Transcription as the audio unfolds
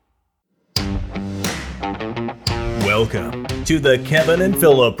Welcome to the Kevin and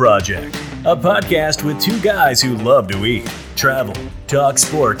Philip Project, a podcast with two guys who love to eat, travel, talk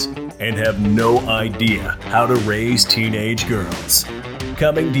sports, and have no idea how to raise teenage girls.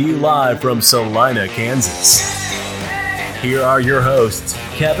 Coming to you live from Salina, Kansas. Here are your hosts,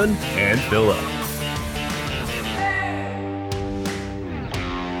 Kevin and Philip.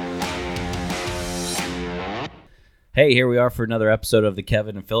 Hey, here we are for another episode of the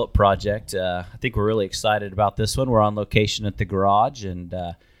Kevin and Philip Project. I think we're really excited about this one. We're on location at the garage, and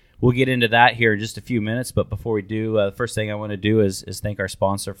we'll get into that here in just a few minutes. But before we do, the first thing I want to do is thank our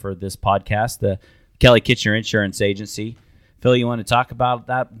sponsor for this podcast, the Kelly Kitchener Insurance Agency. Phil, you want to talk about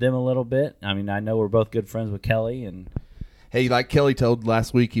them a little bit? I mean, I know we're both good friends with Kelly. And hey, like Kelly told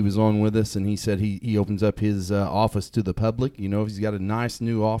last week, he was on with us, and he said he opens up his office to the public. You know, he's got a nice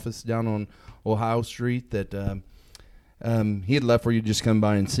new office down on Ohio Street that he had left for you to just come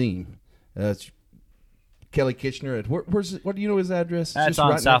by and see him. It's Kelly Kitchener. Where's it, what do you know his address? It's on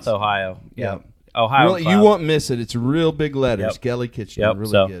right South next, Ohio. Yeah. Ohio. Really, you won't miss it. It's real big letters. Yep. Kelly Kitchener. Yep.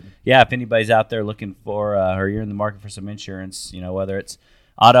 Really so, good. Yeah, if anybody's out there looking for, or you're in the market for some insurance, you know, whether it's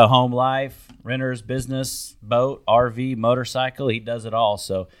auto, home, life, renters, business, boat, RV, motorcycle, he does it all.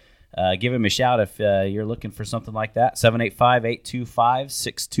 So give him a shout if you're looking for something like that.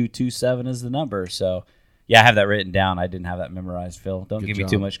 785-825-6227 is the number. So, yeah, I have that written down. I didn't have that memorized, Phil. Don't give me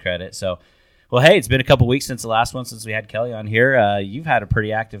too much credit. So, well, hey, it's been a couple weeks since the last one, since we had Kelly on here. You've had a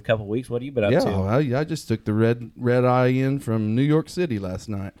pretty active couple weeks. What have you been up to? Yeah, I just took the red eye in from New York City last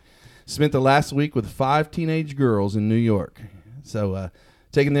night. Spent the last week with 5 teenage girls in New York. So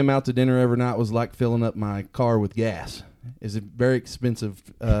taking them out to dinner every night was like filling up my car with gas. It's a very expensive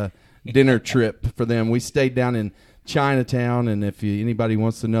dinner trip for them. We stayed down in Chinatown, and if anybody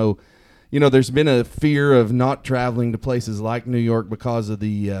wants to know, you know, there's been a fear of not traveling to places like New York because of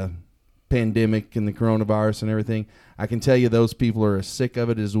the pandemic and the coronavirus and everything. I can tell you those people are as sick of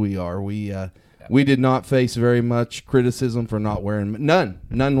it as we are. We did not face very much criticism for not wearing none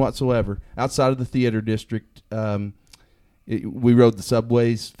whatsoever. Outside of the theater district, we rode the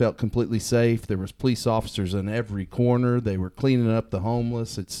subways, felt completely safe. There was police officers in every corner. They were cleaning up the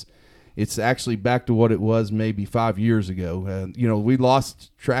homeless. It's actually back to what it was maybe 5 years ago. You know, we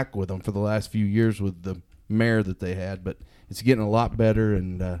lost track with them for the last few years with the mayor that they had, but it's getting a lot better,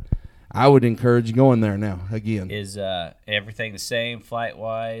 and I would encourage going there now again. Is everything the same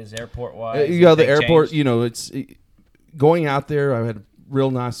flight-wise, airport-wise? The airport, changed? You know, going out there, I had a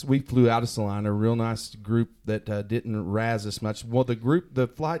real nice, we flew out of Salina, a real nice group that didn't razz us much. Well, the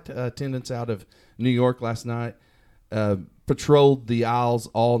flight attendants out of New York last night patrolled the aisles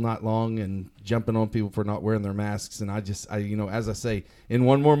all night long and jumping on people for not wearing their masks. And I you know, as I say, in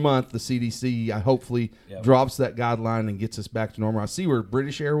one more month, the CDC hopefully drops that guideline and gets us back to normal. I see where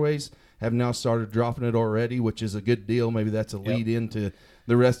British Airways have now started dropping it already, which is a good deal. Maybe that's a lead into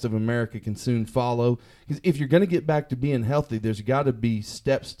the rest of America can soon follow. Because if you're going to get back to being healthy, there's got to be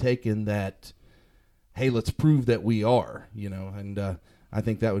steps taken that, hey, let's prove that we are, you know, and I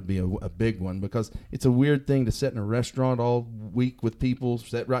think that would be a big one, because it's a weird thing to sit in a restaurant all week with people,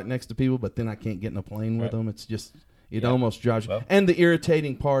 sit right next to people, but then I can't get in a plane with them. It's just, it almost drives you. And the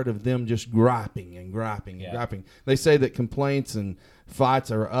irritating part of them just griping and griping and griping. They say that complaints and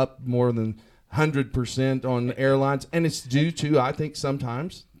fights are up more than 100% on airlines, and it's due to, I think,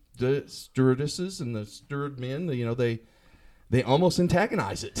 sometimes the stewardesses and the steward men, you know, they almost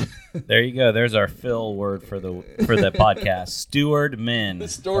antagonize it. There you go. There's our Phil word for the podcast. Steward men. The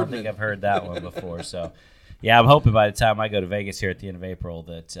steward men. I think I've heard that one before. So, yeah, I'm hoping by the time I go to Vegas here at the end of April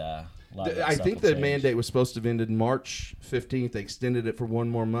that a lot of that I stuff think will the change. mandate was supposed to have ended March 15th. They extended it for one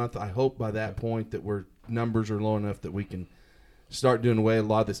more month. I hope by that point that numbers are low enough that we can start doing away with a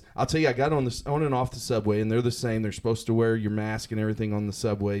lot of this. I'll tell you, I got on and off the subway, and they're the same. They're supposed to wear your mask and everything on the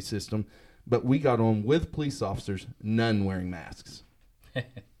subway system. But we got on with police officers, none wearing masks.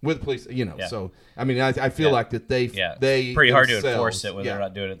 With police, you know. So, I mean, I feel like that they pretty hard to enforce it when they're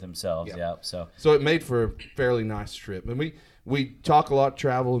not doing it themselves. So it made for a fairly nice trip. And we talk a lot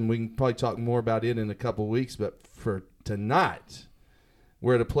travel, and we can probably talk more about it in a couple of weeks. But for tonight,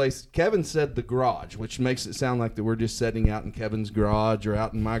 we're at a place, Kevin said the garage, which makes it sound like that we're just sitting out in Kevin's garage or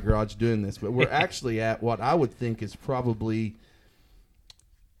out in my garage doing this. But we're actually at what I would think is probably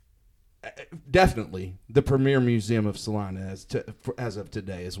definitely the premier museum of Salina as of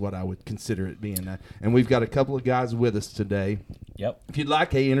today is what I would consider it being. And we've got a couple of guys with us today. Yep. If you'd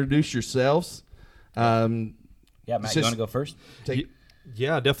like, introduce yourselves. Yeah, Matt, you want to go first?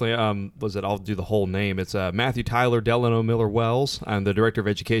 Yeah, definitely. I'll do the whole name. It's Matthew Tyler Delano Miller Wells. I'm the Director of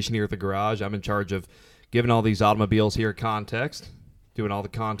Education here at the Garage. I'm in charge of giving all these automobiles here context, doing all the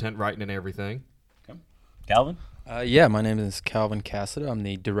content, writing and everything. Calvin? Yeah, my name is Calvin Cassida. I'm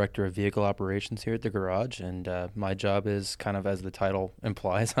the Director of Vehicle Operations here at the garage, and my job is kind of as the title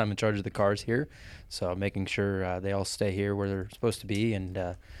implies. I'm in charge of the cars here, so making sure they all stay here where they're supposed to be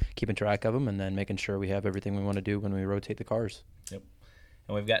and keeping track of them, and then making sure we have everything we want to do when we rotate the cars. Yep.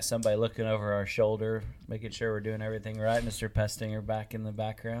 And we've got somebody looking over our shoulder, making sure we're doing everything right. Mr. Pestinger back in the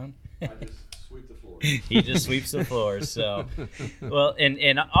background. I just sweep the floor. He just sweeps the floors. So, well,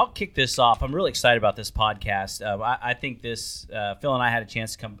 and I'll kick this off. I'm really excited about this podcast. I think this Phil and I had a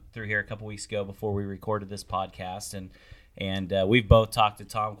chance to come through here a couple weeks ago before we recorded this podcast, and we've both talked to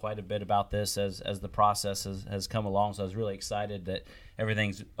Tom quite a bit about this as the process has come along. So I was really excited that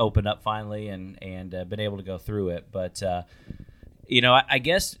everything's opened up finally and been able to go through it. But I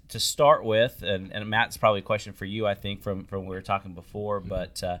guess to start with, and Matt, it's probably a question for you, I think, from we were talking before,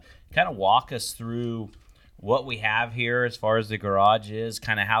 but kind of walk us through what we have here as far as the garage is,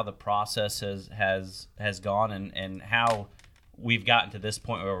 kind of how the process has gone, and how we've gotten to this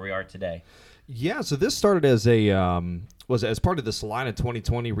point where we are today. Yeah, so this started as as part of the Salina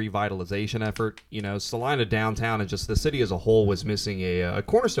 2020 revitalization effort. Salina downtown and just the city as a whole was missing a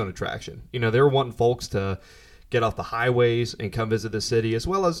cornerstone attraction. They were wanting folks to get off the highways and come visit the city, as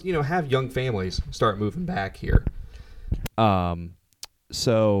well as, have young families start moving back here.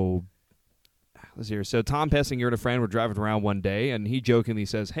 So let's see here. So Tom Pessinger and a friend were driving around one day, and he jokingly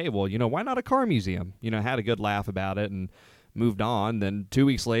says, "Hey, well, why not a car museum?" Had a good laugh about it and moved on. Then 2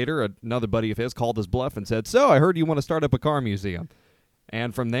 weeks later, another buddy of his called his bluff and said, "So I heard you want to start up a car museum."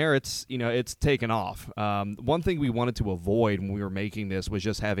 And from there, it's taken off. One thing we wanted to avoid when we were making this was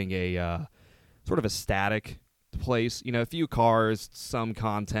just having a sort of a static place, a few cars, some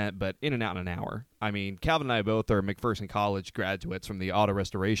content, but in and out in an hour. I mean, Calvin and I both are McPherson College graduates from the auto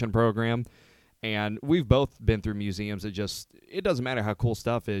restoration program, and we've both been through museums that it doesn't matter how cool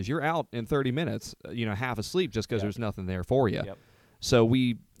stuff is, you're out in 30 minutes, half asleep just because there's nothing there for you. Yep. So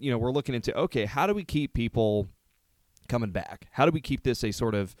we're looking into, okay, how do we keep people coming back? How do we keep this a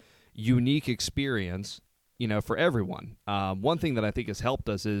sort of unique experience, for everyone? One thing that I think has helped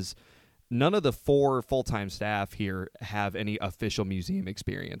us is none of the 4 full-time staff here have any official museum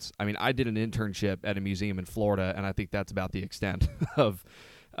experience. I mean, I did an internship at a museum in Florida, and I think that's about the extent of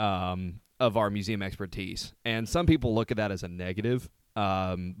our museum expertise. And some people look at that as a negative,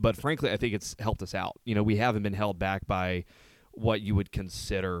 but frankly, I think it's helped us out. We haven't been held back by what you would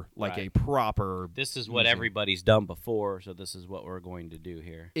consider like Right. a proper. This is what museum. Everybody's done before, so this is what we're going to do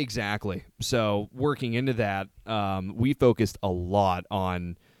here. Exactly. So working into that, we focused a lot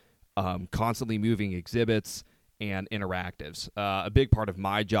on constantly moving exhibits and interactives. A big part of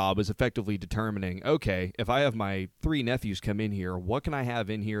my job is effectively determining, okay, if I have my 3 nephews come in here, what can I have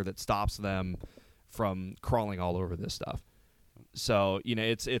in here that stops them from crawling all over this stuff? So,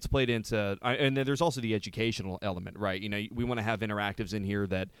 it's played into, and then there's also the educational element, right? We want to have interactives in here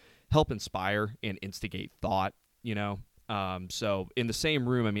that help inspire and instigate thought, So in the same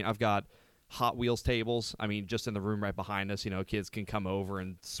room, I mean, I've got Hot Wheels tables. I mean, just in the room right behind us, kids can come over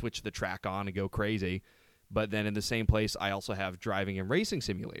and switch the track on and go crazy. But then in the same place, I also have driving and racing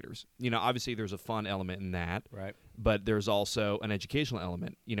simulators. Obviously there's a fun element in that. Right. But there's also an educational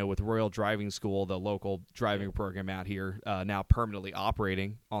element. With Royal Driving School, the local driving program out here, now permanently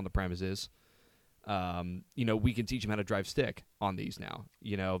operating on the premises, we can teach them how to drive stick on these now.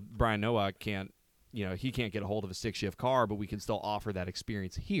 Brian Noah can't, he can't get a hold of a stick-shift car, but we can still offer that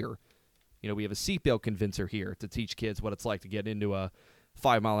experience here. We have a seatbelt convincer here to teach kids what it's like to get into a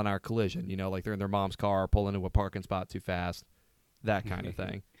 5-mile-an-hour collision, like they're in their mom's car, pull into a parking spot too fast, that kind of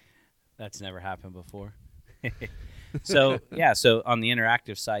thing. That's never happened before. So on the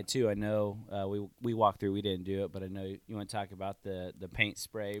interactive side too, I know we walked through. We didn't do it, but I know you want to talk about the paint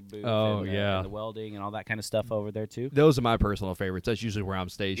spray booth. Oh, and the welding and all that kind of stuff over there too. Those are my personal favorites. That's usually where I'm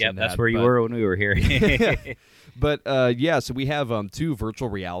stationed. Yeah, that's where you were when we were here. But so we have 2 virtual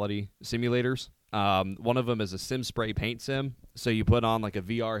reality simulators. One of them is a sim spray paint sim. So you put on like a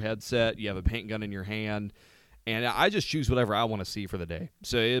VR headset, you have a paint gun in your hand, and I just choose whatever I want to see for the day.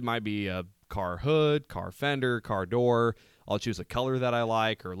 So it might be a car hood, car fender, car door. I'll choose a color that I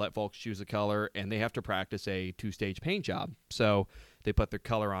like or let folks choose a color, and they have to practice a 2-stage paint job. So they put their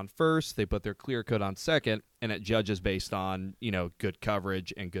color on first, they put their clear coat on second, and it judges based on, good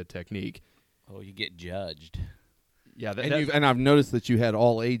coverage and good technique. Oh, you get judged. Yeah, And I've noticed that you had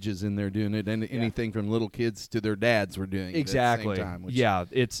all ages in there doing it, and anything from little kids to their dads were doing it exactly. at the same time. Yeah,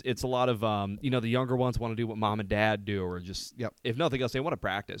 it's a lot of the younger ones want to do what mom and dad do, or just if nothing else, they want to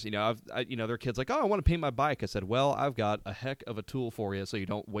practice. Their kids like, oh, I want to paint my bike. I said, well, I've got a heck of a tool for you, so you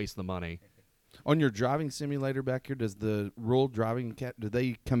don't waste the money. On your driving simulator back here, does the rural driving do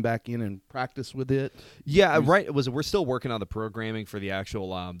they come back in and practice with it? Yeah, right. We're still working on the programming for the actual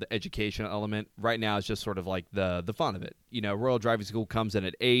the education element. Right now, it's just sort of like the fun of it. Royal Driving School comes in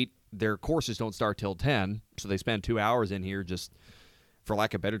at 8. Their courses don't start till 10, so they spend 2 hours in here just, for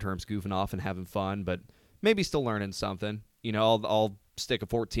lack of better terms, goofing off and having fun, but maybe still learning something. I'll stick a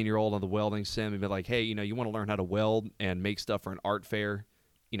 14-year-old on the welding sim and be like, hey, you want to learn how to weld and make stuff for an art fair?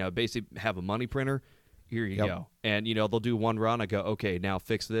 Basically have a money printer. Here you go. And, they'll do one run. I go, okay, now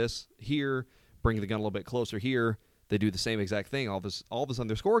fix this here, bring the gun a little bit closer here. They do the same exact thing. All of a sudden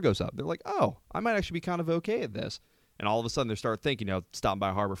their score goes up. They're like, oh, I might actually be kind of okay at this. And all of a sudden they start thinking, stopping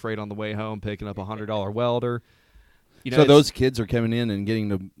by Harbor Freight on the way home, picking up a $100 welder. So those kids are coming in and getting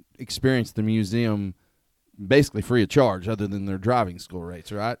to experience the museum basically free of charge, other than their driving school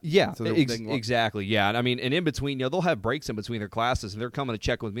rates, right? Yeah, so exactly. Yeah, and I mean, and in between, they'll have breaks in between their classes, and they're coming to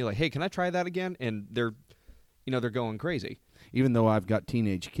check with me, like, "Hey, can I try that again?" And they're going crazy. Even though I've got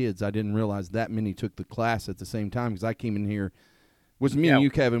teenage kids, I didn't realize that many took the class at the same time, because I came in here. And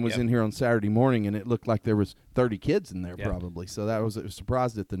you, Kevin, was in here on Saturday morning, and it looked like there was 30 kids in there probably. So I was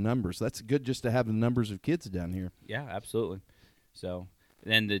surprised at the numbers. So that's good just to have the numbers of kids down here. Yeah, absolutely. So.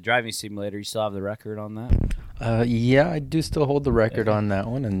 Then the driving simulator, you still have the record on that? Yeah, I do still hold the record on that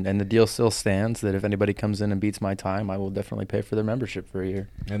one, and the deal still stands that if anybody comes in and beats my time, I will definitely pay for their membership for a year.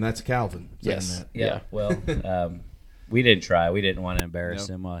 And that's Calvin saying yes. that. Yeah. Well, we didn't try. We didn't want to embarrass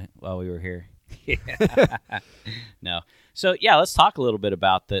him while we were here. No. So, yeah, let's talk a little bit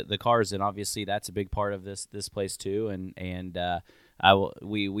about the cars, and obviously that's a big part of this place too, and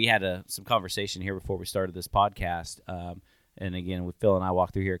we had some conversation here before we started this podcast. And again, with Phil and I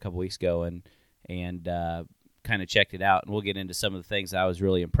walked through here a couple weeks ago and kind of checked it out. And we'll get into some of the things I was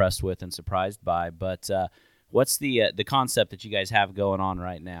really impressed with and surprised by. But what's the concept that you guys have going on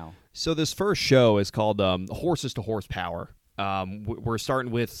right now? So this first show is called Horses to Horsepower. We're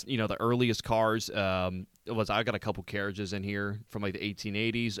starting with the earliest cars. I got a couple carriages in here from like the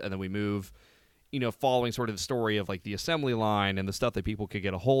 1880s, and then we move, following sort of the story of like the assembly line and the stuff that people could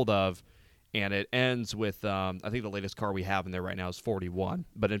get a hold of. And it ends with, I think the latest car we have in there right now is 41.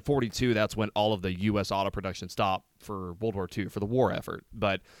 But in 42, that's when all of the U.S. auto production stopped for World War II, for the war effort.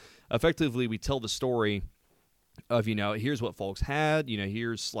 But effectively, we tell the story of, here's what folks had.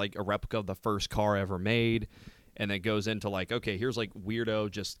 Here's like a replica of the first car ever made. And then it goes into like, okay, here's like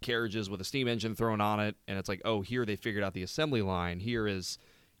weirdo just carriages with a steam engine thrown on it. And it's like, oh, here they figured out the assembly line. Here is,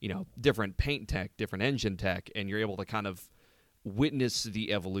 different paint tech, different engine tech. And you're able to kind of witness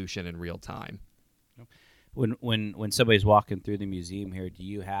the evolution in real time. When somebody's walking through the museum here, do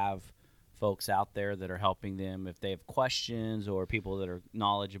you have folks out there that are helping them if they have questions, or people that are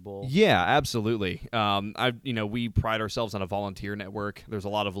knowledgeable? Yeah, absolutely. We pride ourselves on a volunteer network. There's a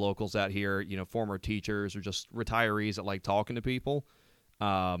lot of locals out here, former teachers or just retirees that like talking to people.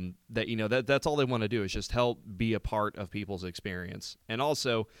 That's all they want to do is just help be a part of people's experience, and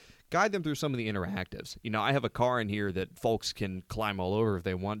also guide them through some of the interactives. I have a car in here that folks can climb all over if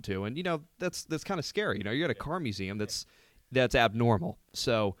they want to, and that's kind of scary. You're at a car museum that's abnormal.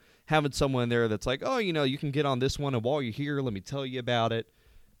 So having someone there that's like, oh, you can get on this one, and while you're here, let me tell you about it.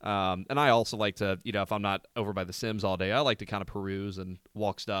 And I also like to, if I'm not over by the Sims all day, I like to kind of peruse and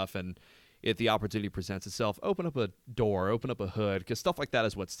walk stuff, and if the opportunity presents itself, open up a door, open up a hood, because stuff like that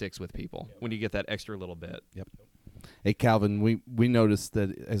is what sticks with people when you get that extra little bit. Yep. Hey, Calvin, we noticed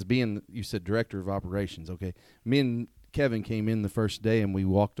that as being, you said, director of operations, okay, me and Kevin came in the first day, and we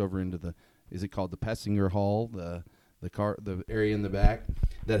walked over into is it called the passenger hall, the area in the back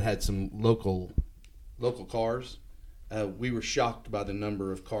that had some local cars. We were shocked by the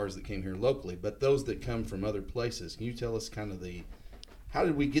number of cars that came here locally, but those that come from other places, can you tell us kind of how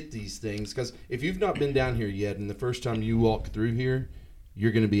did we get these things? Because if you've not been down here yet, and the first time you walk through here,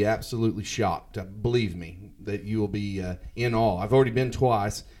 you're going to be absolutely shocked. Believe me, that you will be in awe. I've already been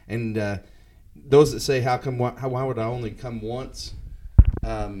twice, and those that say, why would I only come once?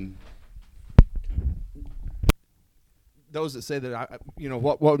 Those that say that,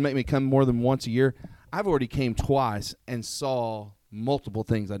 what would make me come more than once a year? I've already came twice and saw multiple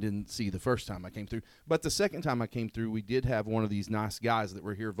things I didn't see the first time I came through. But the second time I came through, we did have one of these nice guys that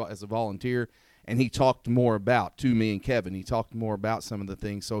were here as a volunteer, and he talked more to me and Kevin. He talked more about some of the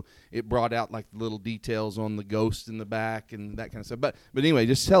things, so it brought out like the little details on the ghost in the back and that kind of stuff. But anyway,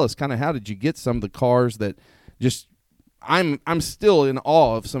 just tell us kind of how did you get some of the cars that just I'm still in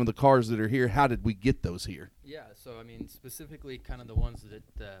awe of some of the cars that are here. How did we get those here? Yeah, so I mean specifically kind of the ones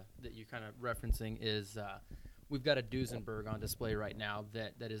that you're kind of referencing is we've got a Duesenberg on display right now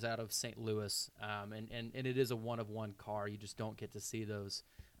that is out of St. Louis, and it is a one-of-one car. You just don't get to see those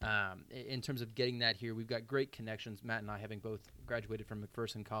In terms of getting that here, we've got great connections. Matt and I, having both graduated from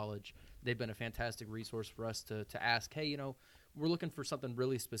McPherson College, they've been a fantastic resource for us to ask, hey, we're looking for something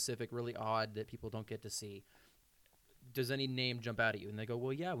really specific, really odd that people don't get to see. Does any name jump out at you? And they go,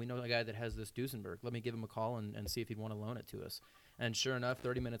 well, yeah, we know a guy that has this Duesenberg. Let me give him a call and see if he'd want to loan it to us. And sure enough,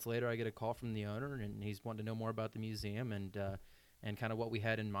 30 minutes later, I get a call from the owner, and he's wanting to know more about the museum and kind of what we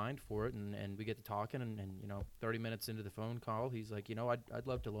had in mind for it. And we get to talking, and 30 minutes into the phone call, he's like, I'd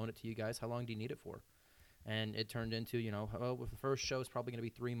love to loan it to you guys. How long do you need it for? And it turned into, the first show is probably going to be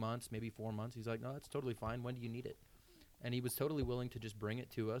 3 months, maybe 4 months. He's like, no, that's totally fine. When do you need it? And he was totally willing to just bring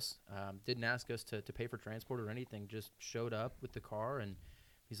it to us. Didn't ask us to pay for transport or anything. Just showed up with the car, and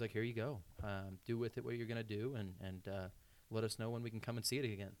he's like, here you go. Do with it what you're going to do, and let us know when we can come and see it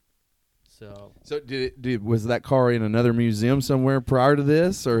again. So was that car in another museum somewhere prior to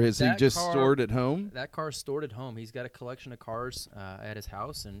this, or is he just stored at home? That car's stored at home. He's got a collection of cars at his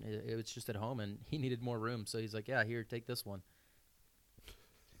house, and it was just at home, and he needed more room. So he's like, yeah, here, take this one.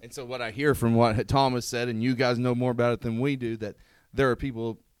 And so what I hear from what Thomas said, and you guys know more about it than we do, that there are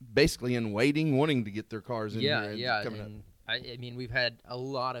people basically in waiting, wanting to get their cars in here. Yeah. I mean, we've had a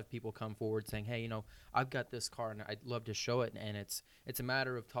lot of people come forward saying, hey, I've got this car, and I'd love to show it. And it's a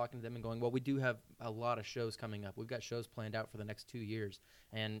matter of talking to them and going, well, we do have a lot of shows coming up. We've got shows planned out for the next 2 years.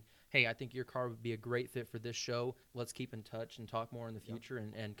 And, hey, I think your car would be a great fit for this show. Let's keep in touch and talk more in the future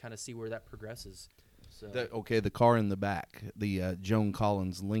and kind of see where that progresses. So. The car in the back, the Joan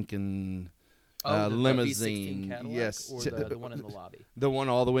Collins Lincoln limousine. The V16 yes, or the one in the lobby. The one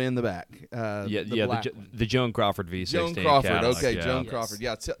all the way in the back. The Joan Crawford V16. Joan Crawford, Cadillac, okay, yeah. Joan Crawford.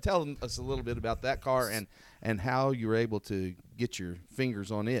 Yeah, tell us a little bit about that car and how you were able to get your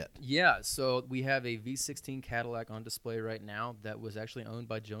fingers on it. Yeah, so we have a V16 Cadillac on display right now that was actually owned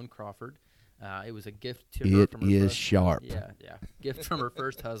by Joan Crawford. It was a gift to her from her It is first, sharp. Yeah, gift from her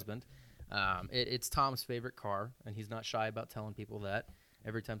first husband. It's Tom's favorite car, and he's not shy about telling people that.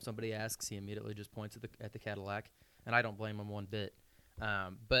 Every time somebody asks, he immediately just points at the Cadillac, and I don't blame him one bit.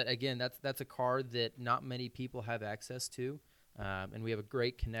 But again, that's a car that not many people have access to, and we have a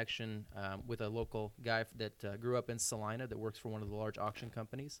great connection with a local guy that grew up in Salina that works for one of the large auction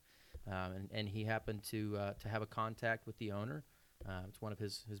companies, and he happened to have a contact with the owner. It's one of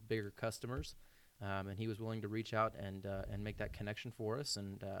his bigger customers. And he was willing to reach out and make that connection for us,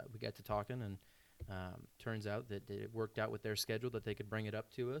 and we got to talking, and turns out that it worked out with their schedule that they could bring it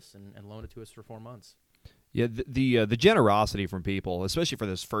up to us and loan it to us for 4 months. Yeah, the generosity from people, especially for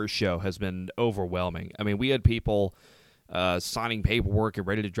this first show, has been overwhelming. I mean, we had people signing paperwork and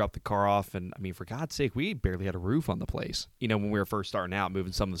ready to drop the car off, and I mean, for God's sake, we barely had a roof on the place. When we were first starting out,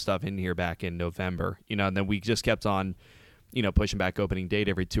 moving some of the stuff in here back in November. And then we just kept on. Pushing back opening date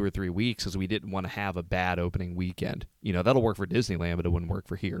every 2 or 3 weeks because we didn't want to have a bad opening weekend. That'll work for Disneyland, but it wouldn't work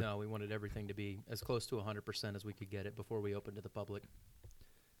for here. No, we wanted everything to be as close to 100% as we could get it before we opened to the public.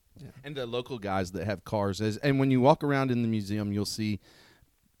 Yeah. And the local guys that have cars. And when you walk around in the museum, you'll see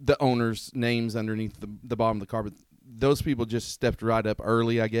the owners' names underneath the bottom of the car. But those people just stepped right up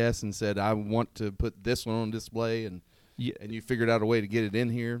early, I guess, and said, I want to put this one on display, and you figured out a way to get it in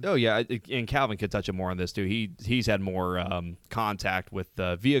here. Oh yeah, and Calvin could touch on more on this too. He's had more contact with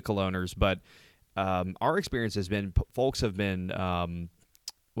vehicle owners, but our experience has been folks have been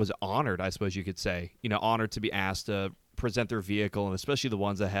was honored, I suppose you could say. Honored to be asked to present their vehicle, and especially the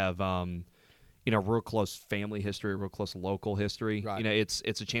ones that have real close family history, real close local history. Right. It's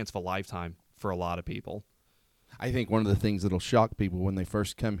a chance of a lifetime for a lot of people. I think one of the things that'll shock people when they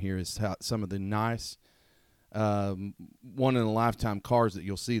first come here is how some of the nice one-in-a-lifetime cars that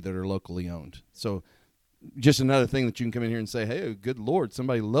you'll see that are locally owned. So just another thing that you can come in here and say, hey, good Lord,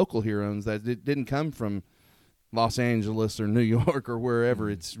 somebody local here owns that. It didn't come from Los Angeles or New York or wherever.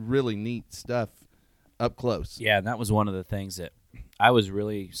 It's really neat stuff up close. Yeah, and that was one of the things that I was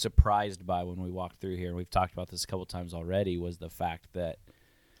really surprised by when we walked through here, and we've talked about this a couple times already, was the fact that,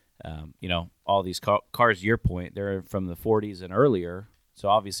 all these cars, to your point, they're from the 40s and earlier, so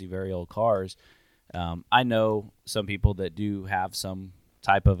obviously very old cars. I know some people that do have some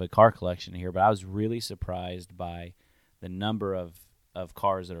type of a car collection here, but I was really surprised by the number of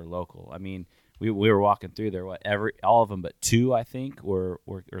cars that are local. I mean, we were walking through there, all of them but 2, I think, or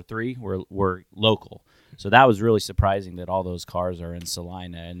 3 were local. So that was really surprising that all those cars are in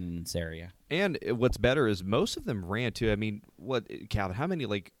Salina and in this area. And what's better is most of them ran too. I mean, Calvin? How many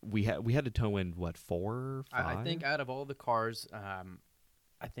we had to tow in 4, 5? I think out of all the cars,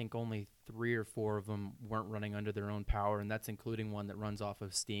 I think only 3 or 4 of them weren't running under their own power, and that's including one that runs off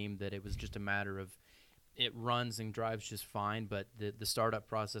of steam, that it was just a matter of it runs and drives just fine, but the startup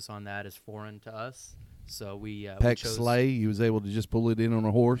process on that is foreign to us. So we Peck chose sleigh. He was able to just pull it in on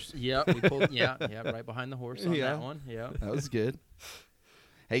a horse. Yeah, we pulled. yeah, right behind the horse on that one. Yeah, that was good.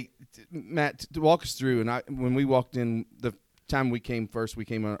 Hey, Matt, walk us through. And when we walked in, the time we came first, we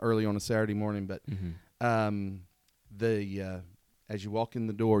came early on a Saturday morning. But as you walk in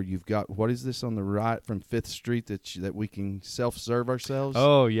the door, you've got, what is this on the right from 5th Street that we can self-serve ourselves?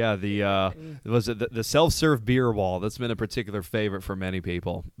 Oh yeah, the self-serve beer wall. That's been a particular favorite for many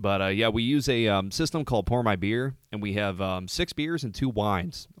people. But we use a system called Pour My Beer, and we have 6 beers and 2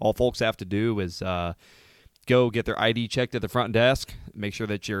 wines. All folks have to do is go get their ID checked at the front desk, make sure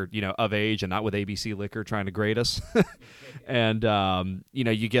that you're of age and not with ABC Liquor trying to grade us, and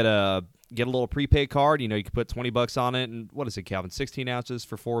you get a little prepaid card. You can put $20 on it, and what is it, Calvin? 16 ounces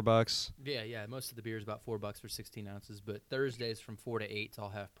for $4. Yeah. Most of the beer is about $4 for 16 ounces, but Thursdays from 4 to 8 is all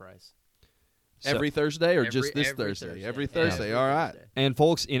half price. Every Thursday or just this Thursday? Every Thursday. All right. And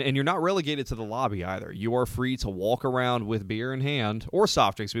folks, and you're not relegated to the lobby either. You are free to walk around with beer in hand or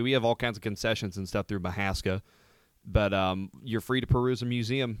soft drinks. We have all kinds of concessions and stuff through Mahaska, but you're free to peruse a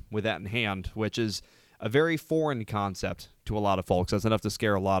museum with that in hand, which is a very foreign concept to a lot of folks. That's enough to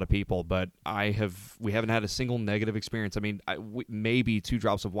scare a lot of people, but we haven't had a single negative experience. I mean, maybe 2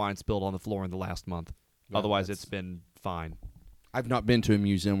 drops of wine spilled on the floor in the last month. Well, otherwise, it's been fine. I've not been to a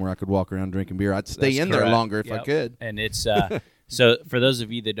museum where I could walk around drinking beer. I'd stay in there longer if I could. And it's so for those of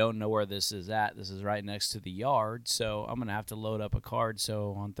you that don't know where this is at, this is right next to the yard. So I'm going to have to load up a card.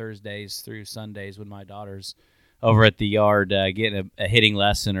 So on Thursdays through Sundays when my daughter's over at the yard getting a hitting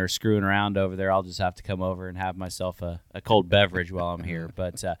lesson or screwing around over there, I'll just have to come over and have myself a cold beverage while I'm here.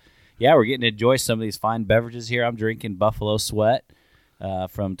 But, we're getting to enjoy some of these fine beverages here. I'm drinking Buffalo Sweat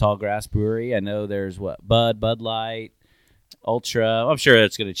from Tallgrass Brewery. I know there's Bud Light, Ultra. I'm sure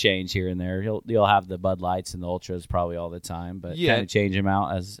that's going to change here and there. You'll have the Bud Lights and the Ultras probably all the time, but kind of change them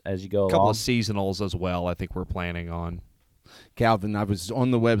out as you go along. A couple of seasonals as well, I think we're planning on. Calvin, I was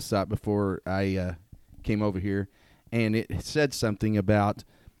on the website before I came over here, and it said something about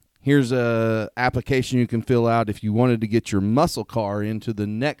here's a application you can fill out if you wanted to get your muscle car into the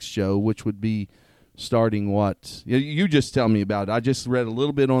next show, which would be starting what? You just tell me about it. I just read a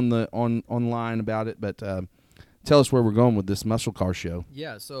little bit online about it, but tell us where we're going with this muscle car show.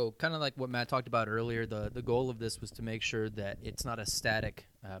 Yeah, so kind of like what Matt talked about earlier, the goal of this was to make sure that it's not a static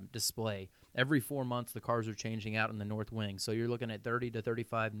display. Every 4 months, the cars are changing out in the North Wing, so you're looking at 30 to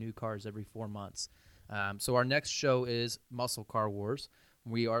 35 new cars every 4 months. So our next show is Muscle Car Wars.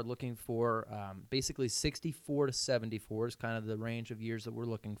 We are looking for basically 64 to 74 is kind of the range of years that we're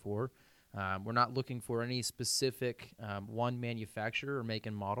looking for. We're not looking for any specific one manufacturer or make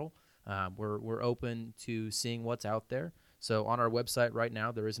and model. We're open to seeing what's out there. So on our website right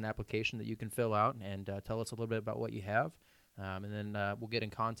now, there is an application that you can fill out and tell us a little bit about what you have. And then we'll get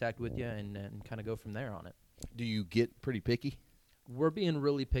in contact with you and kind of go from there on it. Do you get pretty picky? We're being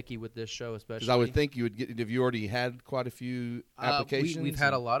really picky with this show, especially. Because I would think you would get, if you already had quite a few applications. We've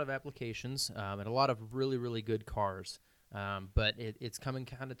had a lot of applications and a lot of really, really good cars. But it's coming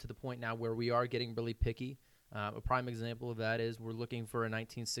kind of to the point now where we are getting really picky. A prime example of that is we're looking for a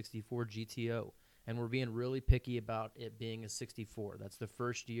 1964 GTO, and we're being really picky about it being a 64. That's the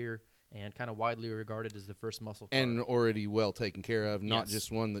first year and kind of widely regarded as the first muscle car. And already well taken care of, not just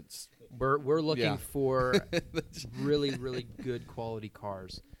one that's... We're looking for really, really good quality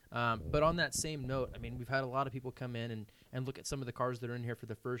cars. But on that same note, I mean, we've had a lot of people come in and look at some of the cars that are in here for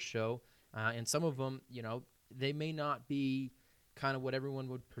the first show, and some of them, they may not be kind of what everyone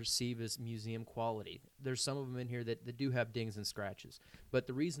would perceive as museum quality. There's some of them in here that do have dings and scratches. But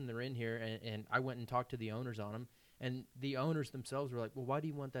the reason they're in here, and I went and talked to the owners on them, and the owners themselves were like, well, why do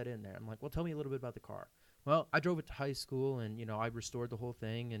you want that in there? I'm like, well, tell me a little bit about the car. Well, I drove it to high school, and, I restored the whole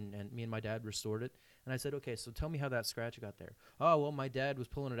thing, and me and my dad restored it. And I said, okay, so tell me how that scratch got there. Oh, well, my dad was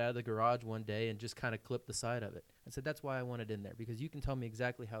pulling it out of the garage one day and just kind of clipped the side of it. I said, that's why I want it in there, because you can tell me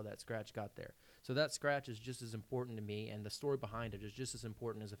exactly how that scratch got there. So that scratch is just as important to me, and the story behind it is just as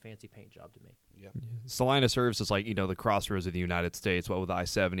important as a fancy paint job to me. Yep. Salina serves as like, the crossroads of the United States, what with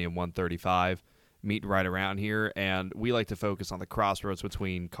I-70 and 135. Meet right around here, and we like to focus on the crossroads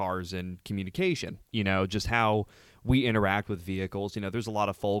between cars and communication, just how we interact with vehicles. There's a lot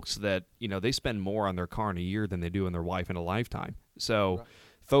of folks that, they spend more on their car in a year than they do in their life in a lifetime. So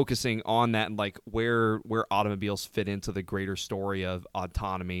focusing on that and like where automobiles fit into the greater story of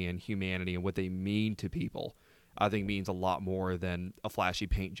autonomy and humanity and what they mean to people, I think means a lot more than a flashy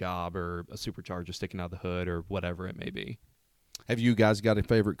paint job or a supercharger sticking out the hood or whatever it may be. Have you guys got a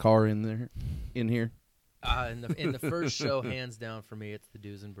favorite car in here? In the first show, hands down for me, it's the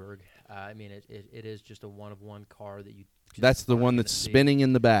Duesenberg. I mean, it is just a one-of-one car that you That's the one that's spinning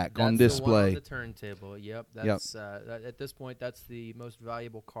in the back on display. That's the one on the turntable. Yep. That's at this point, that's the most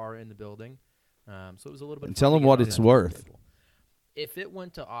valuable car in the building. So it was a little bit. And tell them what it's worth. If it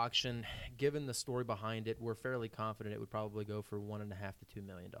went to auction, given the story behind it, we're fairly confident it would probably go for $1.5 to $2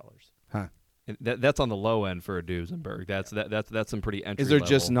 million. Huh. And that's on the low end for a Duesenberg. That's some pretty entry. Is there level.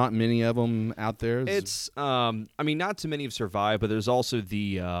 Just not many of them out there? It's I mean, not too many have survived, but there's also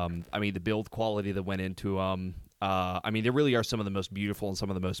the the build quality that went into them. I mean, there really are some of the most beautiful and some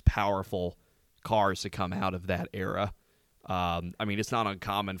of the most powerful cars to come out of that era. I mean, it's not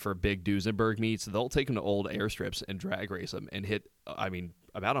uncommon for big Duesenberg meets. They'll take them to old airstrips and drag race them and hit,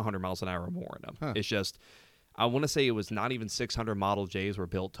 about 100 miles an hour or more in them. Huh. It's just, I want to say it was not even 600 Model Js were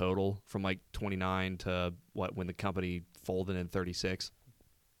built total from like 29 to when the company folded in 36.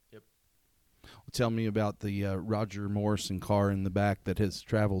 Yep. Well, tell me about the Roger Morrison car in the back that has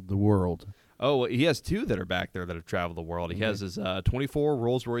traveled the world. Oh, well, he has two that are back there that have traveled the world. He has his 24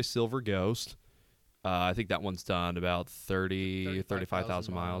 Rolls-Royce Silver Ghost. I think that one's done about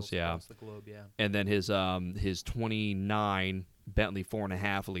 35,000 miles. Yeah. Across the globe, yeah. And then his 29 Bentley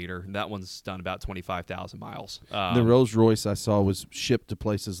 4.5 liter. That one's done about 25,000 miles. The Rolls Royce I saw was shipped to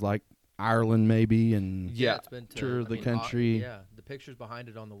places like Ireland, maybe, and it's been tour the country. The pictures behind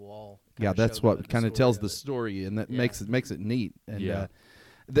it on the wall. Yeah, that's what kind of tells the story, and that makes it neat. And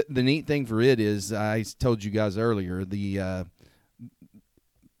the neat thing for it is, I told you guys earlier, the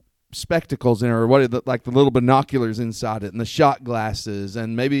spectacles in it, or like the little binoculars inside it, and the shot glasses,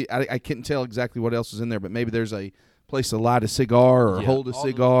 and maybe I couldn't tell exactly what else was in there, but maybe there's a place to light a cigar or hold a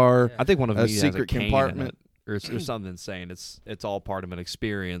cigar. I think one of them a secret has a compartment or something insane. It's all part of an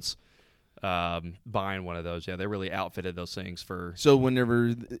experience. Buying one of those, they really outfitted those things for. So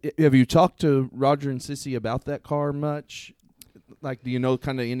whenever have you talked to Roger and Sissy about that car much? Like, do you know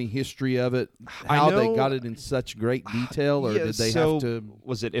kind of any history of it? How they got it in such great detail, or did they have to?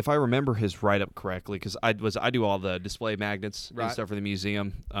 Was it, if I remember his write up correctly? Because I do all the display magnets and stuff for the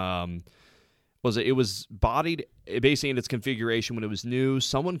museum. It was bodied basically in its configuration when it was new.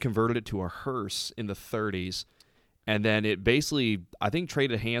 Someone converted it to a hearse in the 30s, and then it basically, I think,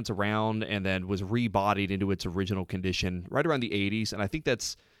 traded hands around and then was rebodied into its original condition right around the 80s. And I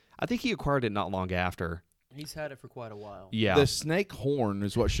think he acquired it not long after. He's had it for quite a while. Yeah. The snake horn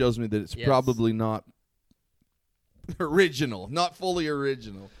is what shows me that it's probably not original, not fully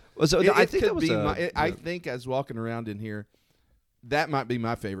original. So I think that was I think as walking around in here, that might be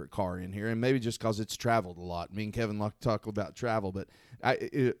my favorite car in here, and maybe just because it's traveled a lot. Me and Kevin like to talk about travel, but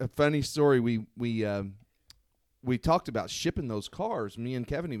a funny story, we talked about shipping those cars. Me and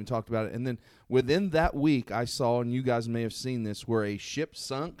Kevin even talked about it, and then within that week I saw, and you guys may have seen this, where a ship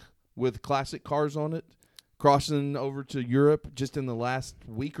sunk with classic cars on it, crossing over to Europe just in the last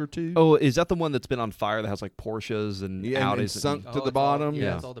week or two. Oh, is that the one that's been on fire that has like Porsches and Audis? And sunk to the bottom?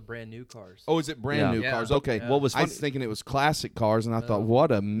 It's all the brand new cars. Oh, is it brand new cars? Okay. Yeah. What was funny, I was thinking it was classic cars, and I thought,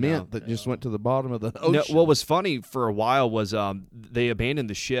 what a mint that just went to the bottom of the ocean. No, what was funny for a while was they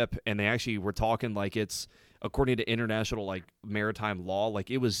abandoned the ship, and they actually were talking like it's, according to international like maritime law, like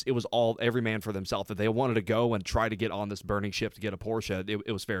it was all every man for themselves. If they wanted to go and try to get on this burning ship to get a Porsche,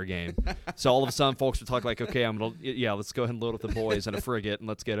 it was fair game. So all of a sudden, folks were talking like, okay, let's go ahead and load up the boys in a frigate and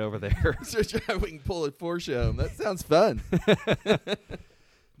let's get over there. So we can pull a Porsche home. That sounds fun.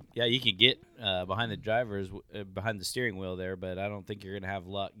 Yeah, you could get behind the steering wheel there, but I don't think you're going to have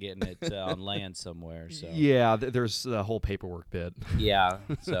luck getting it on land somewhere. So yeah, there's the whole paperwork bit. Yeah.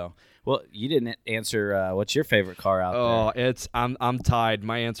 So, well, you didn't answer. What's your favorite car out there? I'm tied.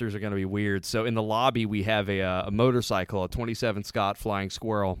 My answers are going to be weird. So in the lobby we have a motorcycle, a 27 Scott Flying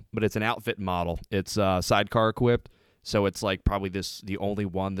Squirrel, but it's an outfit model. It's sidecar equipped, so it's like probably the only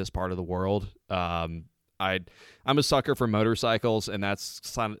one this part of the world. I'm a sucker for motorcycles, and that's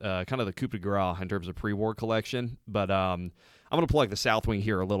kind of the coup de grace in terms of pre-war collection. But I'm going to pull like the South Wing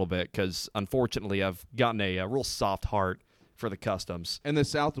here a little bit because, unfortunately, I've gotten a real soft heart for the customs. And the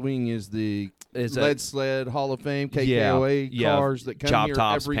South Wing is the Lead Sled Hall of Fame KKOA cars that come job here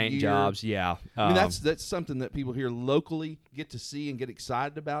tops, every paint year. jobs, yeah. I mean, that's something that people here locally get to see and get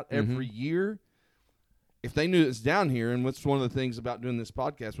excited about every year. If they knew it's down here, and what's one of the things about doing this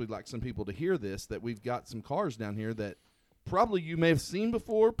podcast, we'd like some people to hear this, that we've got some cars down here that probably you may have seen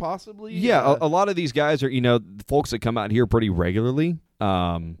before, possibly. Yeah, a lot of these guys are, the folks that come out here pretty regularly,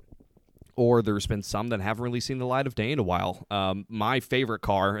 or there's been some that haven't really seen the light of day in a while. My favorite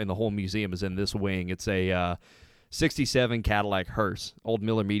car in the whole museum is in this wing. It's a 67 Cadillac hearse, old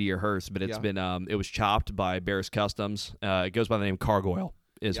Miller Meteor hearse, but it's been it was chopped by Barris Customs. It goes by the name Cargoyle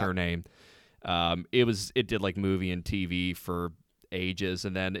is her name. It did like movie and TV ages,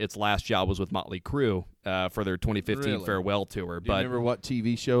 and then its last job was with Motley Crue for their 2015 Really? farewell tour. Do you remember what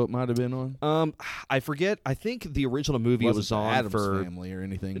TV show it might have been on? I forget. I think the original movie Wasn't was the on Addams for Family or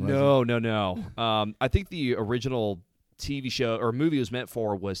anything. Was no. I think the original TV show or movie it was meant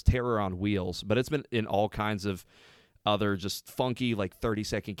for was Terror on Wheels, but it's been in all kinds of other just funky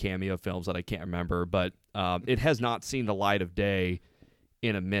 30-second cameo films that I can't remember. But it has not seen the light of day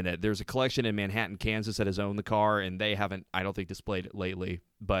in a minute. There's a collection in Manhattan, Kansas that has owned the car, and they haven't, I don't think, displayed it lately.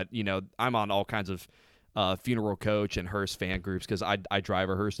 But, I'm on all kinds of funeral coach and hearse fan groups because I drive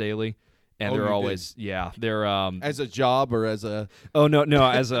a hearse daily. And they're always, they're... as a job or as a... Oh, no,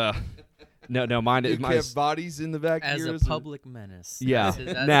 as a... No, mine is... You kept bodies in the back as years, a public menace. Yeah, That's his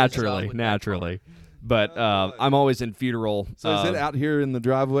job with that naturally. car. But I'm always in funeral. So is it out here in the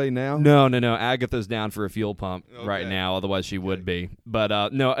driveway now? No. Agatha's down for a fuel pump right now. Otherwise, she would be.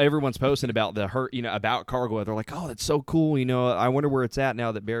 But no, everyone's posting about about cargo. They're like, "Oh, that's so cool." I wonder where it's at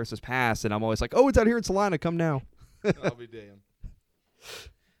now that Barris has passed. And I'm always like, "Oh, it's out here in Salina. Come now." I'll be damned.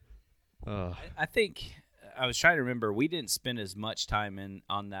 I think I was trying to remember. We didn't spend as much time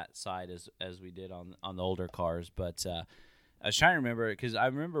on that side as we did on the older cars, but. I was trying to remember because I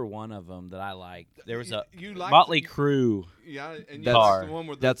remember one of them that I liked. There was a Motley Crue car. That's the one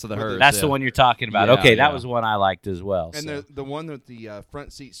with That's the hearse. That's the one you're talking about. Yeah, okay, that yeah. was one I liked as well. And so. the one with the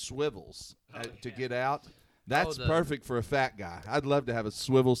front seat swivels to get out. That's the- perfect for a fat guy. I'd love to have a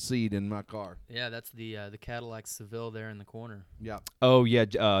swivel seat in my car. Yeah, that's the Cadillac Seville there in the corner. Yeah. Oh yeah,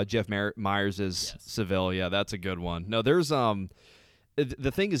 Jeff Myers' Seville. Yeah, that's a good one. No, there's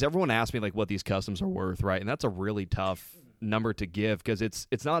the thing is, everyone asks me what these customs are worth, right? And that's a really tough number to give because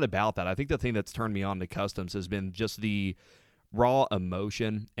it's not about that. I think the thing that's turned me on to customs has been just the raw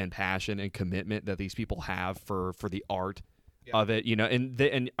emotion and passion and commitment that these people have for the art of it,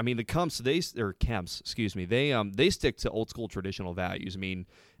 and I mean the Kemps, excuse me, they stick to old school traditional values. I mean,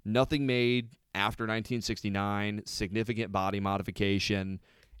 nothing made after 1969, significant body modification,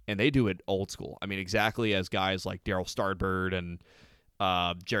 and they do it old school. I mean, exactly as guys like Daryl Stardbird and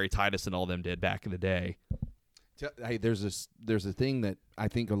Jerry Titus and all them did back in the day. Hey, there's a thing that I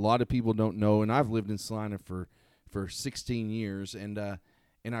think a lot of people don't know, and I've lived in Salina for 16 years, and I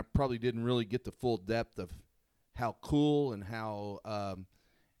probably didn't really get the full depth of how cool and how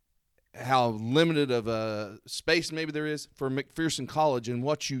limited of a space maybe there is for McPherson College and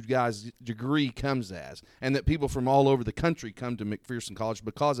what you guys' degree comes as, and that people from all over the country come to McPherson College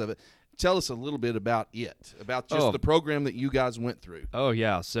because of it. Tell us a little bit about the program that you guys went through. Oh,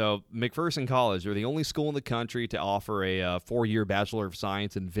 yeah. So McPherson College, they're the only school in the country to offer a 4-year Bachelor of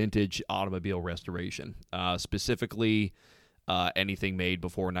Science in Vintage Automobile Restoration, specifically anything made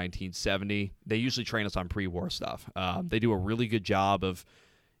before 1970. They usually train us on pre-war stuff. They do a really good job of,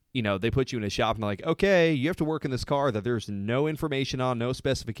 they put you in a shop and they're like, okay, you have to work in this car that there's no information on, no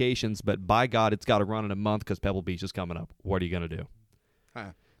specifications, but by God, it's got to run in a month because Pebble Beach is coming up. What are you going to do?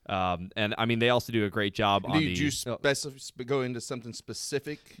 Huh. And I mean, they also do a great job on Did you go into something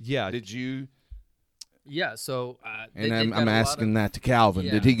specific? Yeah. Did you? Yeah. So. And I'm asking that to Calvin.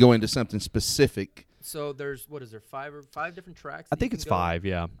 Yeah. Did he go into something specific? So there's five different tracks? I think it's 5.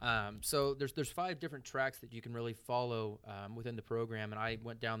 Yeah. So there's 5 different tracks that you can really follow within the program, and I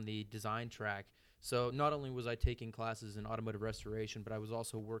went down the design track. So not only was I taking classes in automotive restoration, but I was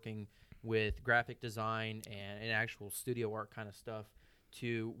also working with graphic design and actual studio art kind of stuff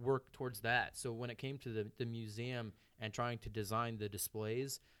to work towards that. So when it came to the museum and trying to design the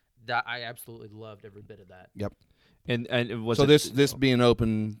displays, that I absolutely loved every bit of that. Yep. And was so it, this being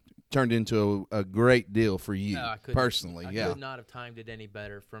open turned into a great deal for you personally. I could not have timed it any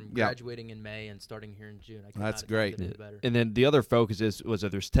better. From graduating in May and starting here in June, I could That's not have great. timed it any better. And then the other focus was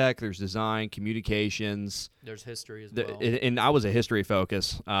that there's tech, there's design, communications. There's history as well. And I was a history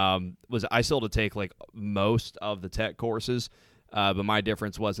focus. I still had to take most of the tech courses. But my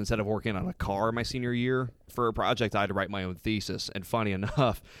difference was instead of working on a car my senior year for a project, I had to write my own thesis. And funny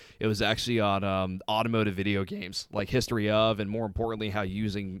enough, it was actually on automotive video games, like history of, and more importantly, how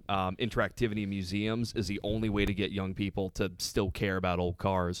using interactivity in museums is the only way to get young people to still care about old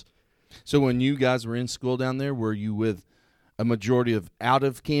cars. So when you guys were in school down there, were you with a majority of out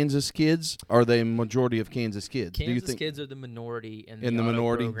of Kansas kids? Or are they a majority of Kansas kids? Kansas Do you think kids are the minority in the auto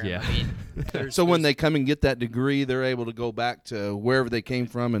minority? program. Yeah. I mean, so when they come and get that degree, they're able to go back to wherever they came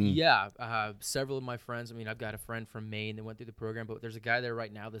from? And several of my friends. I mean, I've got a friend from Maine that went through the program, but there's a guy there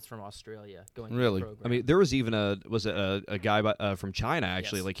right now that's from Australia going Really? through the I program. mean, there was even a guy from China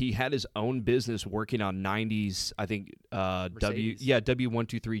actually. Yes. Like he had his own business working on 90s, I think Mercedes.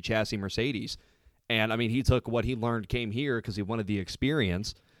 W123 chassis Mercedes. And I mean, he took what he learned, came here because he wanted the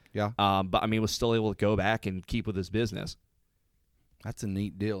experience. Yeah. But I mean, was still able to go back and keep with his business. That's a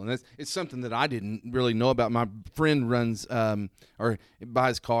neat deal, and it's something that I didn't really know about. My friend runs or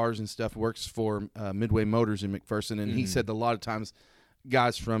buys cars and stuff, works for Midway Motors in McPherson, and he said that a lot of times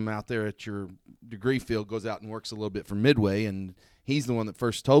guys from out there at your degree field goes out and works a little bit for Midway, and he's the one that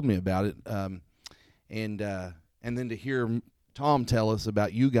first told me about it. And then to hear Tom tell us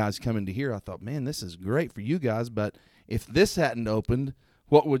about you guys coming to here, I thought, man, this is great for you guys. But if this hadn't opened,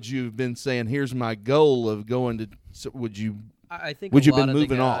 what would you have been saying? Here's my goal of going to. So would you? I think would a you lot been of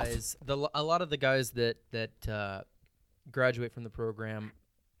moving the off? guys, a lot of the guys that graduate from the program,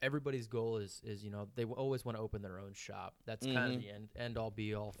 everybody's goal is they always want to open their own shop. That's kind of the end all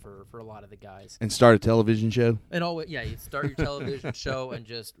be all for a lot of the guys. And start a television show. And you start your television show and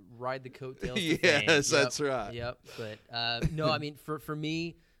just ride the coattails. To fame. Yes, that's right. Yep. But no, I mean for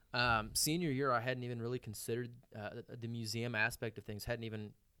me, senior year, I hadn't even really considered the museum aspect of things. Hadn't even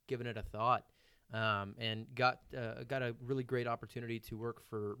given it a thought. And got a really great opportunity to work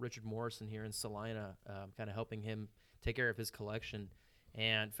for Richard Morrison here in Salina, kind of helping him take care of his collection,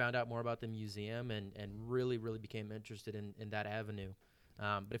 and found out more about the museum and really became interested in that avenue.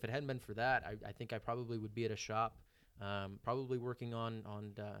 But if it hadn't been for that, I think I probably would be at a shop, probably working on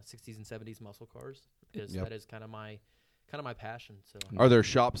 60s and 70s muscle cars, because that is kind of my passion. So Are there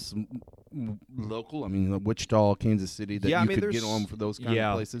shops local? I mean, Wichita, Kansas City, that you could get on for those kind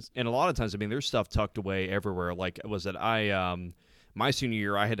of places? And a lot of times, I mean, there's stuff tucked away everywhere. Like, my senior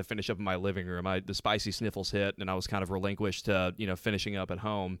year, I had to finish up in my living room. The spicy sniffles hit, and I was kind of relinquished to, finishing up at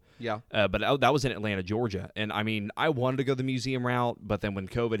home. Yeah. But that was in Atlanta, Georgia. And, I mean, I wanted to go the museum route, but then when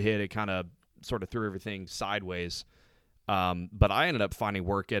COVID hit, it kind of sort of threw everything sideways. But I ended up finding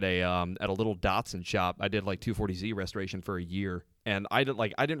work at a little Datsun shop. I did like 240Z restoration for a year, and I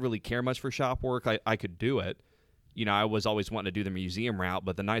didn't really care much for shop work. I could do it. I was always wanting to do the museum route,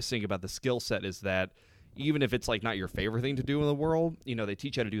 but the nice thing about the skill set is that even if it's like not your favorite thing to do in the world, they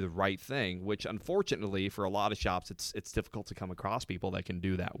teach you how to do the right thing, which unfortunately for a lot of shops, it's difficult to come across people that can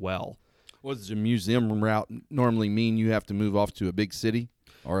do that well. What does a museum route normally mean? You have to move off to a big city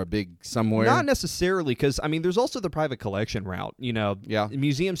or a big somewhere? Not necessarily, because, I mean, there's also the private collection route. Yeah.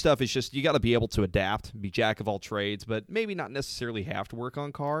 Museum stuff is just, you got to be able to adapt, be jack of all trades, but maybe not necessarily have to work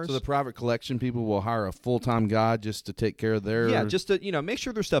on cars. So the private collection people will hire a full-time guy just to take care of their... Yeah, just to, make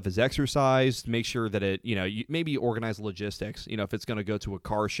sure their stuff is exercised, make sure that it, maybe organize logistics. If it's going to go to a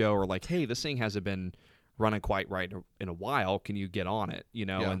car show, or like, hey, this thing hasn't been running quite right in a while, can you get on it?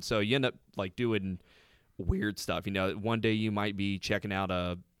 Yeah. And so you end up like doing weird stuff. One day you might be checking out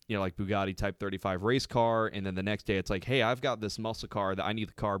a like Bugatti Type 35 race car, and then the next day it's like, hey, I've got this muscle car that I need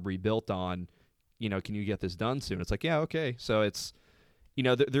the car rebuilt on. Can you get this done soon? It's like, yeah, okay. So it's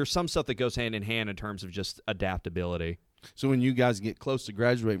there's some stuff that goes hand in hand in terms of just adaptability. So when you guys get close to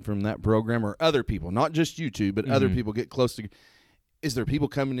graduating from that program, or other people, not just you two, but other people get close to... Is there people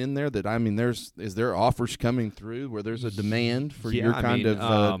coming in there that, I mean, is there offers coming through where there's a demand for your kind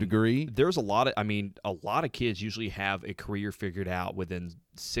of degree? There's a lot of kids usually have a career figured out within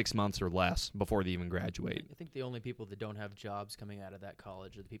 6 months or less before they even graduate. I think the only people that don't have jobs coming out of that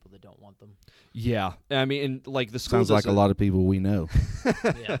college are the people that don't want them. Yeah. I mean, and like the school sounds like a lot of people we know.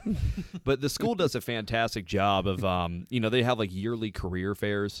 Yeah. But the school does a fantastic job of, they have like yearly career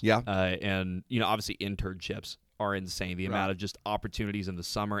fairs. Yeah. And, obviously internships are insane. The amount of just opportunities in the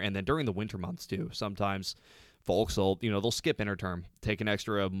summer, and then during the winter months too. Sometimes folks will, they'll skip interterm, take an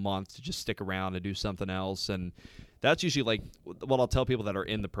extra month to just stick around and do something else. And that's usually like what I'll tell people that are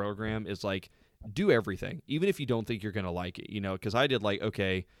in the program is like, do everything, even if you don't think you're going to like it, because I did like,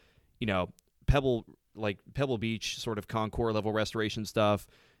 okay, Pebble Beach sort of Concours level restoration stuff.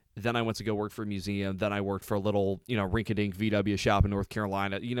 Then I went to go work for a museum. Then I worked for a little, rink-a-dink VW shop in North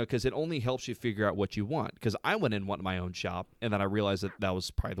Carolina, because it only helps you figure out what you want. Because I went in wanting my own shop, and then I realized that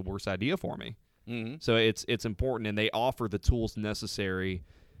was probably the worst idea for me. Mm-hmm. So it's important, and they offer the tools necessary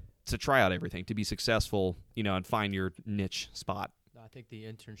to try out everything, to be successful, and find your niche spot. I think the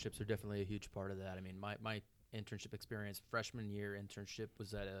internships are definitely a huge part of that. I mean, my internship experience, freshman year internship,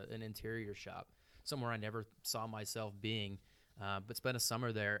 was at an interior shop, somewhere I never saw myself being. But spent a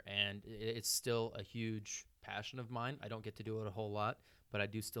summer there, and it's still a huge passion of mine. I don't get to do it a whole lot, but I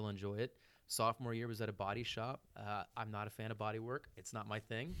do still enjoy it. Sophomore year was at a body shop. I'm not a fan of body work. It's not my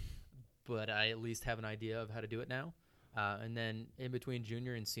thing, but I at least have an idea of how to do it now. And then in between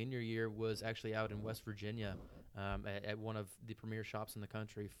junior and senior year was actually out in West Virginia at one of the premier shops in the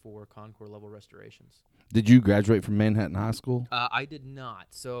country for Concours level restorations. Did you graduate from Manhattan High School? I did not.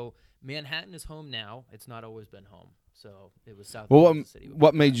 So Manhattan is home now. It's not always been home. So it was south of the city.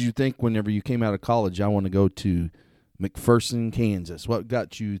 What made you think whenever you came out of college, I want to go to McPherson, Kansas. What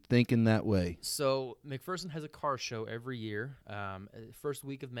got you thinking that way? So McPherson has a car show every year. First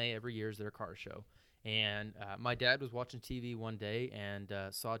week of May every year is their car show. And my dad was watching TV one day and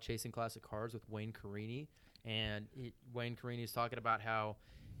saw Chasing Classic Cars with Wayne Carini. And Wayne Carini is talking about how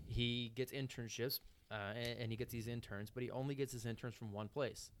he gets internships and he gets these interns, but he only gets his interns from one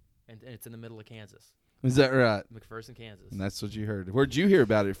place, and it's in the middle of Kansas. Is that right? McPherson, Kansas. And that's what you heard. Where'd you hear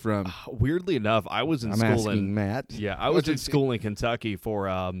about it from? Weirdly enough, I was in I'm school asking Matt. Yeah, I was in school in Kentucky for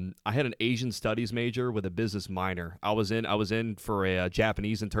I had an Asian studies major with a business minor. I was in for a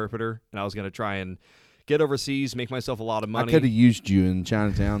Japanese interpreter, and I was going to try and get overseas, make myself a lot of money. I could have used you in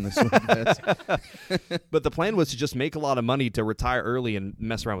Chinatown this week. But the plan was to just make a lot of money to retire early and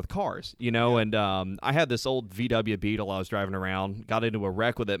mess around with cars, And I had this old VW Beetle I was driving around, got into a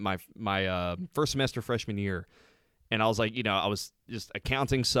wreck with it my first semester freshman year. And I was like, I was just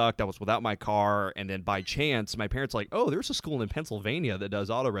accounting sucked. I was without my car. And then by chance, my parents were like, oh, there's a school in Pennsylvania that does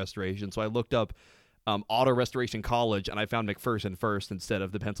auto restoration. So I looked up Auto Restoration College, and I found McPherson first instead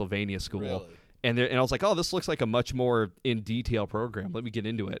of the Pennsylvania school. Really? And I was like, oh, this looks like a much more in detail program. Let me get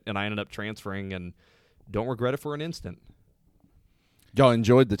into it. And I ended up transferring and don't regret it for an instant. Y'all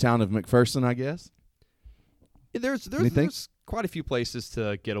enjoyed the town of McPherson, I guess? There's quite a few places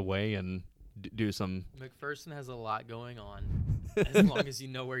to get away and do some. McPherson has a lot going on as long as you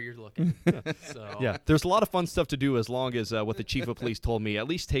know where you're looking. So yeah, there's a lot of fun stuff to do as long as what the chief of police told me, at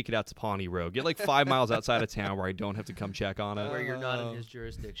least take it out to Pawnee Road. Get like 5 miles outside of town where I don't have to come check on it. where you're not in his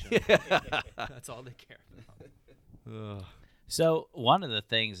jurisdiction. That's all they care about. So one of the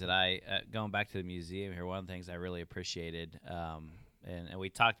things that I, going back to the museum here, one of the things I really appreciated, and we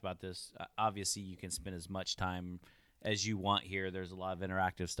talked about this, obviously you can spend as much time as you want here. There's a lot of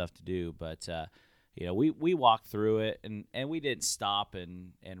interactive stuff to do, but we walked through it, and we didn't stop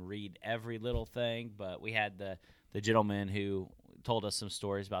and read every little thing, but we had the gentleman who told us some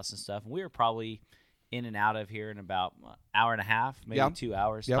stories about some stuff, and we were probably in and out of here in about an hour and a half, maybe 2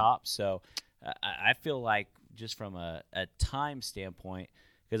 hours tops. So I feel like just from a time standpoint,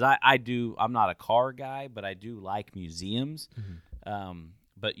 because I'm not a car guy, but I do like museums. Mm-hmm.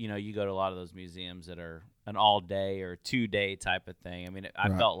 But you go to a lot of those museums that are an all-day or 2-day type of thing. I mean, I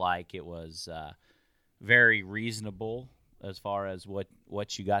felt like it was very reasonable as far as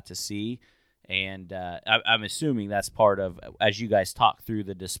what you got to see, and I'm assuming that's part of, as you guys talk through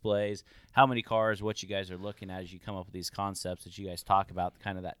the displays, how many cars, what you guys are looking at as you come up with these concepts that you guys talk about,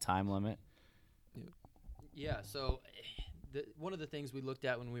 kind of that time limit. Yeah, so one of the things we looked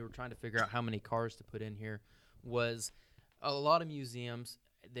at when we were trying to figure out how many cars to put in here was a lot of museums,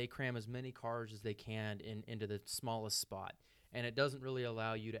 they cram as many cars as they can into the smallest spot. And it doesn't really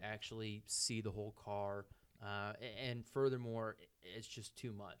allow you to actually see the whole car. And furthermore, it's just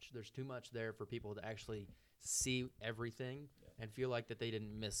too much. There's too much there for people to actually see everything and feel like that they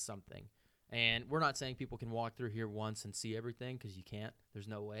didn't miss something. And we're not saying people can walk through here once and see everything, because you can't. There's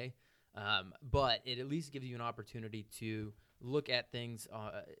no way. But it at least gives you an opportunity to look at things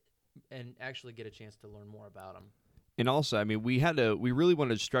and actually get a chance to learn more about them. And also, I mean, we really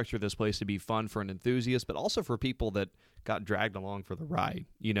wanted to structure this place to be fun for an enthusiast, but also for people that got dragged along for the ride.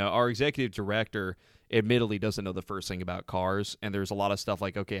 Our executive director admittedly doesn't know the first thing about cars, and there's a lot of stuff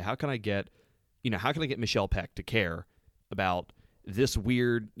like, okay, how can I get Michelle Peck to care about this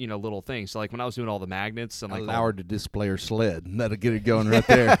weird, little thing? So like when I was doing all the magnets and like allow her to display her sled, and that'll get it going right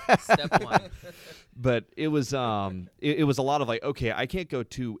there. Step one. But it was it was a lot of like, okay, I can't go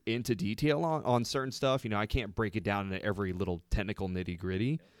too into detail on certain stuff. I can't break it down into every little technical nitty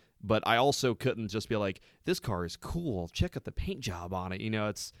gritty. But I also couldn't just be like, this car is cool, check out the paint job on it.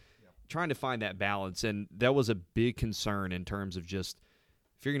 It's trying to find that balance, and that was a big concern in terms of just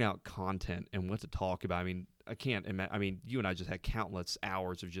figuring out content and what to talk about. I mean, you and I just had countless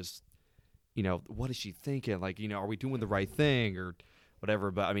hours of just, what is she thinking? Like, are we doing the right thing or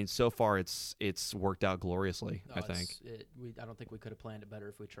whatever? But I mean, so far it's worked out gloriously. I think. I don't think we could have planned it better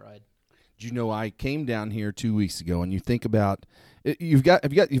if we tried. I came down here 2 weeks ago, and you think about it,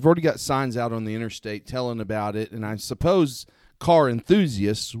 you've already got signs out on the interstate telling about it, and I suppose car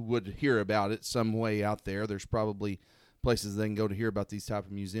enthusiasts would hear about it some way out there. There's probably places they can go to hear about these type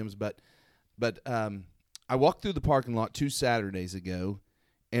of museums, but I walked through the parking lot 2 Saturdays ago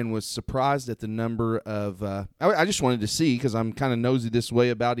and was surprised at the number of I just wanted to see, because I'm kind of nosy this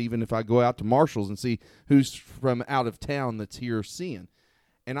way about even if I go out to Marshall's and see who's from out of town that's here seeing.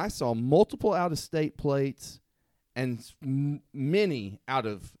 And I saw multiple out-of-state plates and many out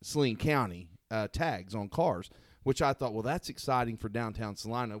of Salina County tags on cars, which I thought, well, that's exciting for downtown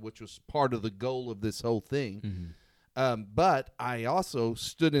Salina, which was part of the goal of this whole thing. But I also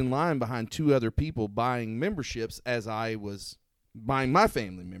stood in line behind 2 other people buying memberships as I was buying my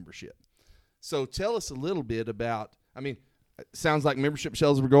family membership. So tell us a little bit about, it sounds like membership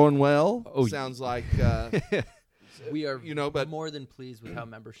sales were going well. Oh, sounds like We are but more than pleased with how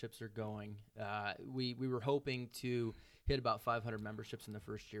memberships are going. We were hoping to hit about 500 memberships in the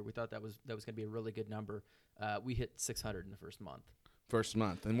first year. We thought that was going to be a really good number. We hit 600 in the first month.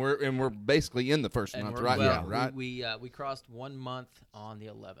 and we're basically in the first month right now, right? We crossed 1 month on the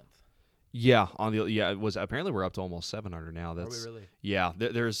 11th. Yeah, it was apparently we're up to almost 700 now. That's Are we really? Yeah,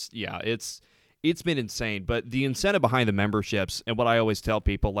 it's been insane. But the incentive behind the memberships, and what I always tell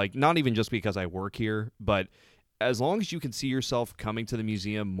people, like, not even just because I work here, but as long as you can see yourself coming to the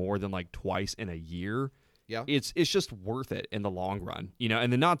museum more than like twice in a year, it's just worth it in the long run,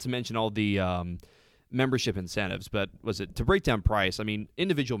 And then not to mention all the membership incentives, but to break down price?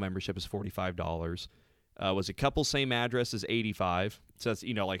 Individual membership is $45. Was a couple same address is $85. So that's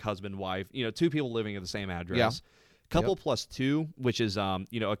like husband, wife, 2 people living at the same address. Yeah. Couple plus 2, which is a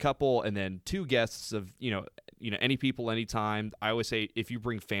couple, and then 2 guests of any people anytime. I always say if you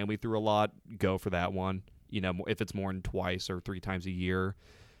bring family through a lot, go for that one. If it's more than twice or 3 times a year.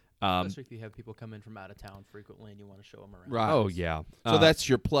 Especially if you have people come in from out of town frequently and you want to show them around. Right. Oh, yeah. So that's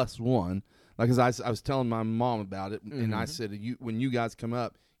your plus 1. Like, because I was telling my mom about it, and I said, when you guys come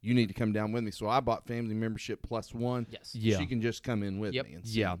up, you need to come down with me. So I bought family membership plus 1. Yes. Yeah. She can just come in with me. And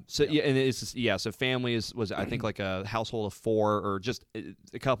Yeah. So and it's so family was I think like a household of 4 or just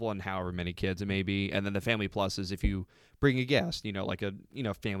a couple and however many kids it may be, and then the family plus is if you bring a guest, like a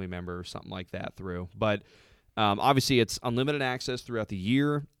family member or something like that through. But obviously it's unlimited access throughout the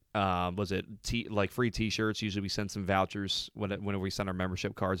year. Like free T-shirts? Usually we send some vouchers whenever we send our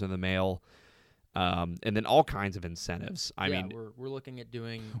membership cards in the mail. And then all kinds of incentives. I mean, we're looking at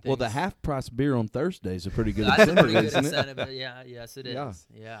doing things. Well, the half-price beer on Thursday is a pretty good That's a incentive, pretty good isn't it? incentive. Yes, it is.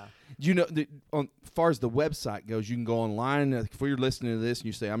 Yeah. Yeah. As far as the website goes, you can go online. If you're listening to this and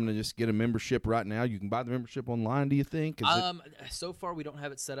you say, I'm going to just get a membership right now, you can buy the membership online, do you think? So far, we don't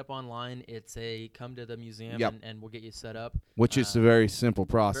have it set up online. It's a come to the museum Yep. and we'll get you set up. Which is a very simple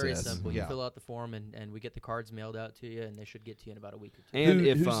process. Very simple. Yeah. You fill out the form and we get the cards mailed out to you, and they should get to you in about a week or 2. And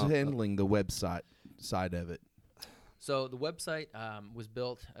who's handling the website side of it? So the website was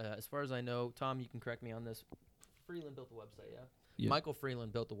built, as far as I know, Tom, you can correct me on this. Freeland built the website, yeah? Michael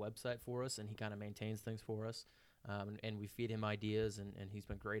Freeland built the website for us, and he kind of maintains things for us. And we feed him ideas, and he's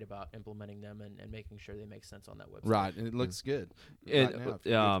been great about implementing them and making sure they make sense on that website. Right, and it looks good. And, right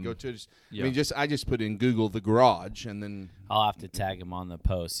now, if you go to it, yeah. I just put in Google the garage, and then I'll have to tag him on the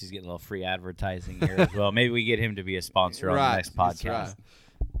post. He's getting a little free advertising here as well. Maybe we get him to be a sponsor on the next that's podcast. right.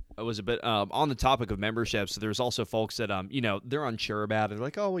 was a bit on the topic of memberships. There's also folks that they're unsure about it. They're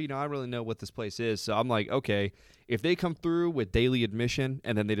like, oh, well, I really know what this place is. So I'm like, okay, if they come through with daily admission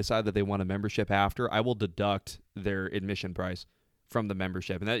and then they decide that they want a membership after, I will deduct their admission price from the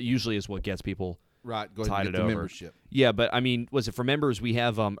membership, and that usually is what gets people right. Go ahead and get the membership. Yeah, but I mean, was it for members? We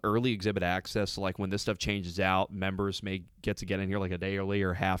have early exhibit access. So like when this stuff changes out, members may get to get in here like a day early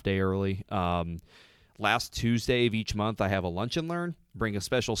or half day early. Last Tuesday of each month, I have a lunch and learn. Bring a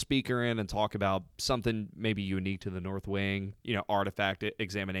special speaker in and talk about something maybe unique to the North Wing, artifact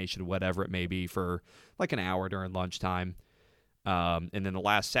examination, whatever it may be, for like an hour during lunchtime. And then the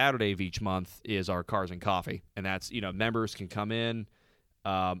last Saturday of each month is our Cars and Coffee. And that's, members can come in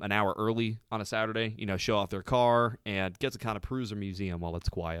an hour early on a Saturday, show off their car and get to kind of peruse the museum while it's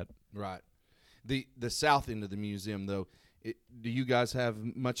quiet. Right. The south end of the museum, though, do you guys have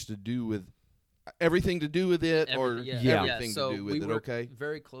much to do with everything to do with it, everything so to do with we it? work Okay.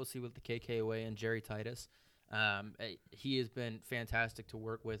 very closely with the KKOA and Jerry Titus. He has been fantastic to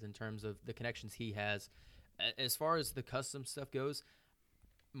work with in terms of the connections he has. As far as the custom stuff goes,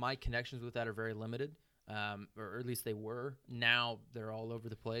 my connections with that are very limited, or at least they were. Now they're all over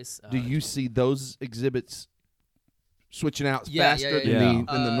the place. Do you see those exhibits switching out faster than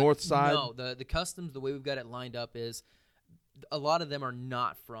the north side? No, the customs, the way we've got it lined up is a lot of them are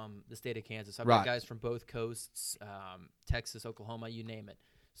not from the state of Kansas. I've got guys from both coasts, Texas, Oklahoma, you name it.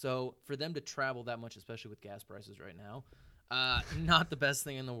 So for them to travel that much, especially with gas prices right now, not the best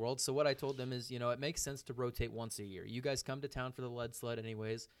thing in the world. So what I told them is, it makes sense to rotate once a year. You guys come to town for the lead sled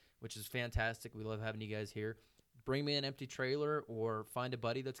anyways, which is fantastic. We love having you guys here. Bring me an empty trailer or find a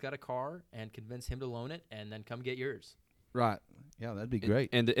buddy that's got a car and convince him to loan it, and then come get yours. Right. Yeah, that'd be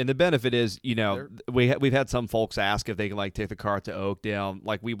great. And the benefit is, we've had some folks ask if they can take the car to Oakdale.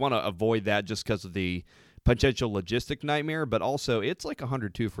 Like, we want to avoid that just because of the potential logistic nightmare, but also it's like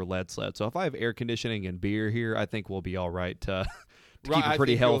 $102 for lead sled. So if I have air conditioning and beer here, I think we'll be all right to to keep it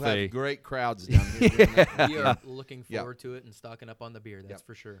pretty I think you'll healthy. have great crowds down here. doing that. We are looking forward to it and stocking up on the beer. That's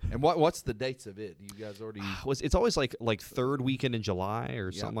for sure. And what's the dates of it? You guys already? It's always like third weekend in July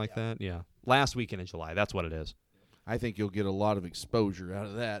or something like that. Yeah, last weekend in July. That's what it is. I think you'll get a lot of exposure out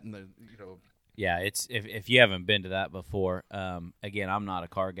of that, and Yeah, it's if you haven't been to that before. Again, I'm not a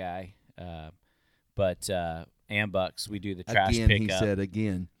car guy, but Ambucks, we do the trash again, pickup. he said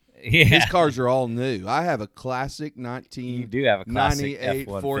again. Yeah, His cars are all new. I have a classic you do have a classic 1998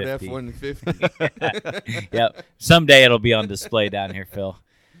 F-150. Ford F-150. Yep. Someday it'll be on display down here, Phil.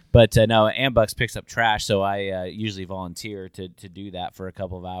 But no, Ambucks picks up trash, so I usually volunteer to do that for a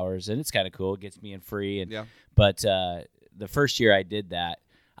couple of hours, and it's kind of cool. It gets me in free. And But the first year I did that,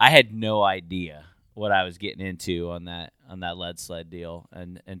 I had no idea what I was getting into on that lead sled deal,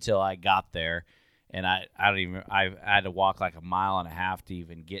 and until I got there, and I had to walk like a mile and a half to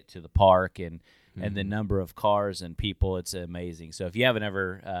even get to the park, and the number of cars and people, it's amazing. So if you haven't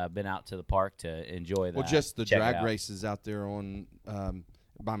ever been out to the park to enjoy that, Well, just the check it drag out. races out there on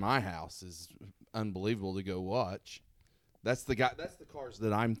by my house is unbelievable to go watch. That's the cars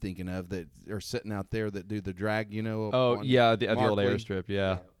that I'm thinking of that are sitting out there that do the drag. Oh on yeah, the old Markley. airstrip.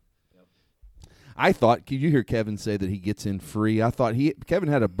 Yeah. I thought. Could you hear Kevin say that he gets in free? I thought Kevin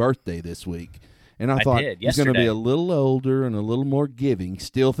had a birthday this week, and I thought did, he's going to be yesterday. a little older and a little more giving.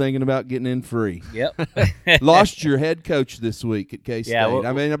 Still thinking about getting in free. Yep. Lost your head coach this week at K-State. Yeah,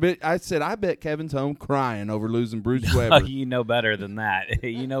 well- I bet Kevin's home crying over losing Bruce Oh, Weber. you know better than that.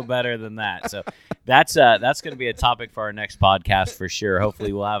 You know better than that. So that's going to be a topic for our next podcast for sure.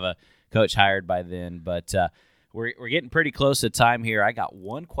 Hopefully we'll have a coach hired by then. But we're getting pretty close to time here. I got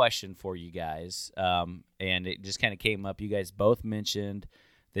one question for you guys, and it just kind of came up. You guys both mentioned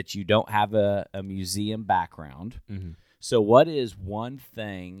that you don't have a museum background. Mm-hmm. So what is one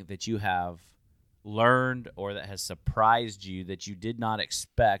thing that you have learned or that has surprised you that you did not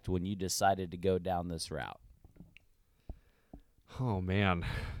expect when you decided to go down this route? Oh man,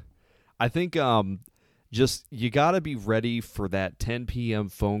 I think just you got to be ready for that 10 p.m.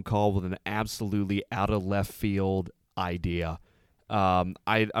 phone call with an absolutely out of left field idea. I'm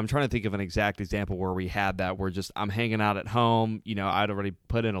trying to think of an exact example where we had that, where just I'm hanging out at home. I'd already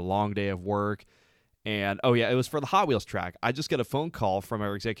put in a long day of work, and it was for the Hot Wheels track. I just got a phone call from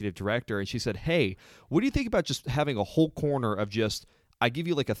our executive director, and she said, "Hey, what do you think about just having a whole corner of just I give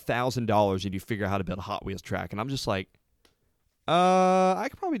you like $1,000 and you figure out how to build a Hot Wheels track?" And I'm just like, I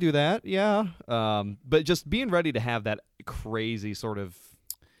could probably do that, yeah. But just being ready to have that crazy sort of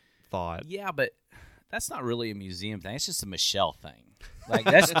thought. Yeah, but that's not really a museum thing. It's just a Michelle thing. Like,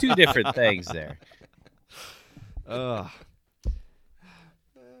 that's two different things there.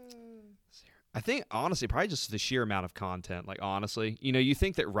 I think, honestly, probably just the sheer amount of content. Like, honestly, you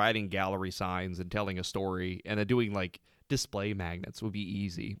think that writing gallery signs and telling a story and then doing, like, display magnets would be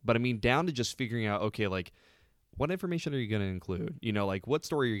easy. But, I mean, down to just figuring out, okay, like, what information are you going to include? Like, what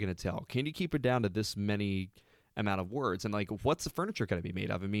story are you going to tell? Can you keep it down to this many amount of words? And, like, what's the furniture going to be made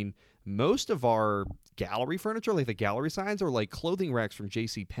of? I mean, most of our gallery furniture, like the gallery signs, are like clothing racks from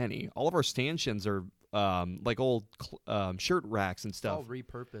JCPenney. All of our stanchions are like old shirt racks and It's stuff. all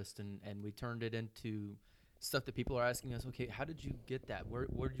repurposed, and we turned it into stuff that people are asking us, okay, how did you get that? Where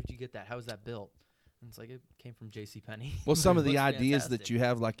did you get that? How was that built? And it's like, it came from JCPenney. Well, some of the Looks ideas fantastic. that you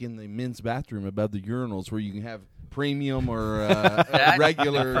have, like in the men's bathroom above the urinals, where you can have premium or That-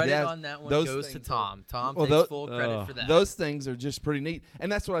 regular. Credit yeah, on that one those goes to things Tom. Tom Well, takes tho- full credit for that. Those things are just pretty neat,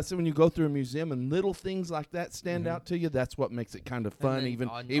 and that's what I said. When you go through a museum and little things like that stand out to you, that's what makes it kind of fun. then Even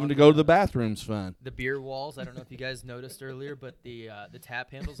on to go to the- the bathroom's fun. The beer walls, I don't know if you guys noticed earlier, but the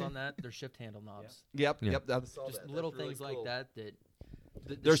tap handles on that, they're shift handle knobs. Yep, Yeah. yep. I saw Just that. little That's really things cool. like that.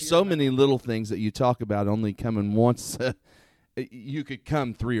 The There's sheer so amount- many little things that you talk about only coming once. You could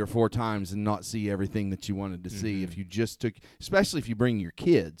come 3 or 4 times and not see everything that you wanted to see if you just took, especially if you bring your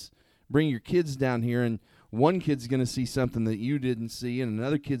kids. Bring your kids down here, and one kid's going to see something that you didn't see, and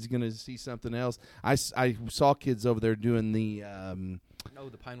another kid's going to see something else. I saw kids over there doing the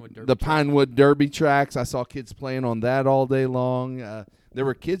Pinewood Derby. the Pinewood Derby tracks. I saw kids playing on that all day long. There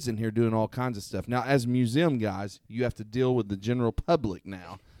were kids in here doing all kinds of stuff. Now, as museum guys, you have to deal with the general public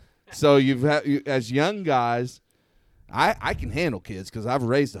now. So as young guys, I can handle kids because I've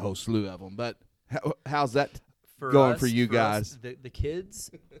raised a whole slew of them. But how's that going for you guys? The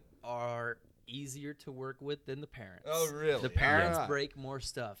kids are easier to work with than the parents. Oh, really? The parents Alright. break more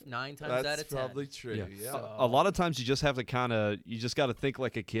stuff 9 times out of 10. That's probably true. Yeah. Yeah. A lot of times you just have to you just got to think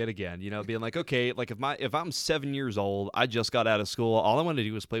like a kid again, being like, okay, like if I'm 7 years old, I just got out of school, all I wanted to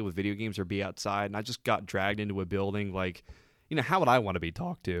do was play with video games or be outside, and I just got dragged into a building, like, how would I want to be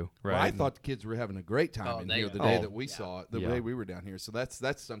talked to, right? Well, I thought the kids were having a great time in here the day that we saw it, the day we were down here. So that's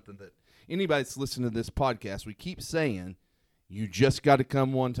something that anybody that's listening to this podcast, we keep saying, you just got to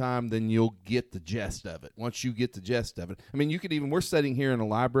come one time, then you'll get the gist of it. Once you get the gist of it. I mean, we're sitting here in a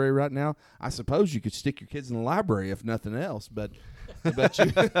library right now. I suppose you could stick your kids in the library if nothing else, but but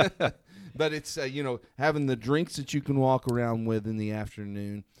it's, having the drinks that you can walk around with in the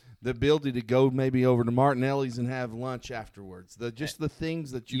afternoon, the ability to go maybe over to Martinelli's and have lunch afterwards, the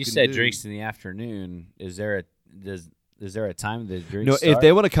things that you can said do. Drinks in the afternoon. Is there a time the drinks No, start? if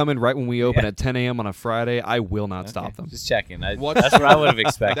they want to come in right when we open at 10 a.m. on a Friday, I will not stop them. Just checking. That's what I would have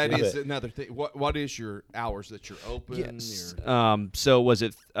expected. That is another thing. What is your hours that you're open? Yes. So was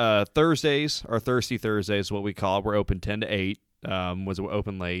it Thursdays, or Thirsty Thursdays, what we call it? We're open 10 to 8. We're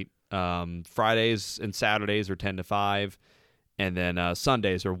open late. Fridays and Saturdays are 10 to 5. And then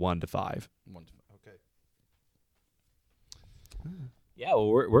Sundays are 1 to 5. Okay. Yeah,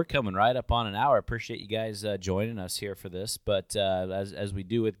 well, we're coming right up on an hour. I appreciate you guys joining us here for this. But as we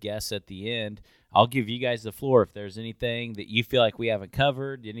do with guests at the end, I'll give you guys the floor. If there's anything that you feel like we haven't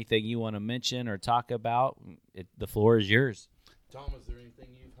covered, anything you want to mention or talk about, the floor is yours. Tom, is there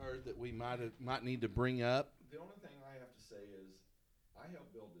anything you've heard that we might need to bring up? The only thing I have to say is I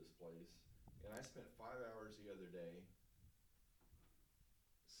helped build this place, and I spent 5 hours the other day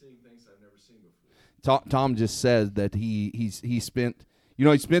seeing things I've never seen before. Tom just said that he spent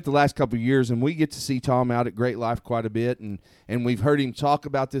the last couple of years, and we get to see Tom out at Great Life quite a bit, and we've heard him talk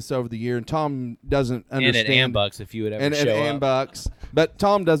about this over the year. And Tom doesn't understand. And at Ambucks, if you would ever show up. And Ambucks, but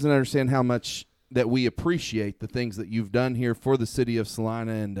Tom doesn't understand how much that we appreciate the things that you've done here for the city of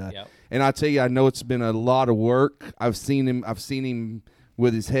Salina, and I tell you, I know it's been a lot of work. I've seen him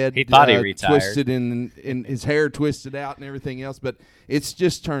with his head he thought he retired. Twisted and his hair twisted out and everything else, but it's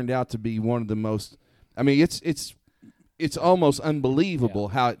just turned out to be one of the most. I mean, it's almost unbelievable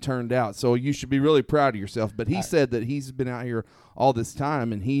how it turned out. So you should be really proud of yourself. But he said that he's been out here all this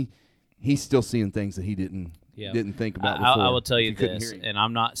time, and he's still seeing things that he didn't think about before. I will tell you this, and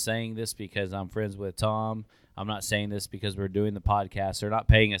I'm not saying this because I'm friends with Tom. I'm not saying this because we're doing the podcast. They're not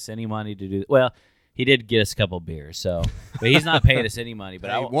paying us any money to do. Well, he did get us a couple beers, but he's not paying us any money.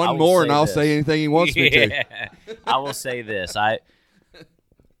 But hey, I will more, say and I'll this. say anything he wants me to. I will say this: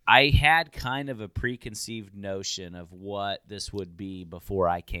 I had kind of a preconceived notion of what this would be before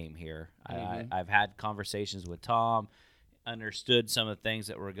I came here. Mm-hmm. I've had conversations with Tom, understood some of the things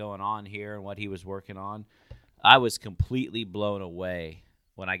that were going on here and what he was working on. I was completely blown away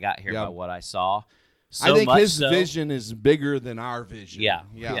when I got here by what I saw. I think his vision is bigger than our vision. Yeah.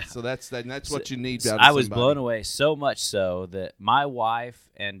 So that's what you need. Out of I was somebody. blown away so much so that my wife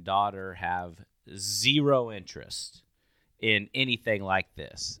and daughter have zero interest in anything like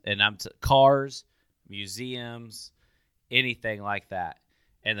this, and cars, museums, anything like that.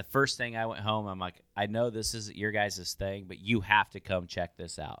 And the first thing I went home, I'm like, I know this isn't your guys' thing, but you have to come check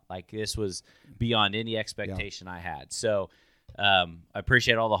this out. Like, this was beyond any expectation I had. So I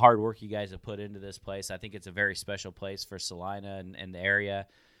appreciate all the hard work you guys have put into this place. I think it's a very special place for Salina and the area,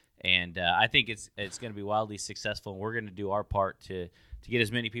 and I think it's going to be wildly successful. And we're going to do our part to get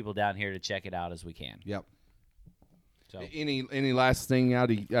as many people down here to check it out as we can. Yep. So any last thing out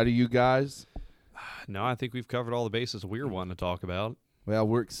of you guys? No, I think we've covered all the bases we were wanting to talk about. Well,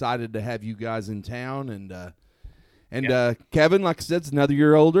 we're excited to have you guys in town, and Kevin, like I said, it's another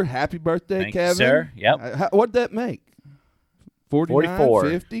year older. Happy birthday, Thank Kevin! you, sir. Yep. What'd that make? 44.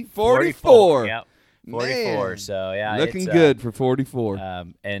 50? 44. Yep. 44. Man, so yeah, looking it's, good for 44.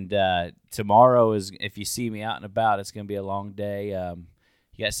 And tomorrow is, if you see me out and about, it's going to be a long day.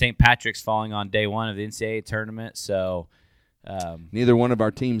 You got St. Patrick's falling on day one of the NCAA tournament, so. Neither one of our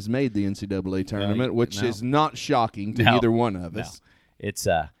teams made the NCAA tournament, which is not shocking to either one of us. It's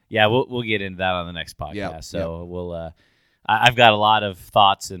we'll get into that on the next podcast. Yep. So we'll. I've got a lot of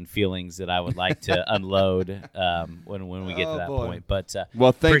thoughts and feelings that I would like to unload when we get to that point. But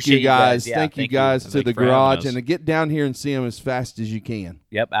well, thank you guys. Yeah, thank you guys to the for having garage, us. and get down here and see them as fast as you can.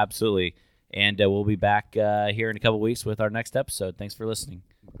 Yep, absolutely. And we'll be back here in a couple weeks with our next episode. Thanks for listening.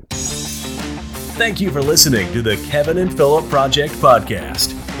 Thank you for listening to the Kevin and Philip Project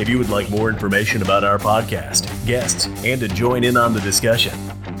Podcast. If you would like more information about our podcast, guests, and to join in on the discussion,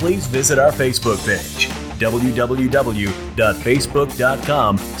 please visit our Facebook page,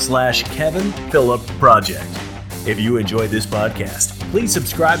 www.facebook.com/Kevin Philip Project. If you enjoyed this podcast, please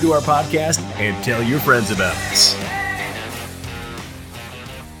subscribe to our podcast and tell your friends about us.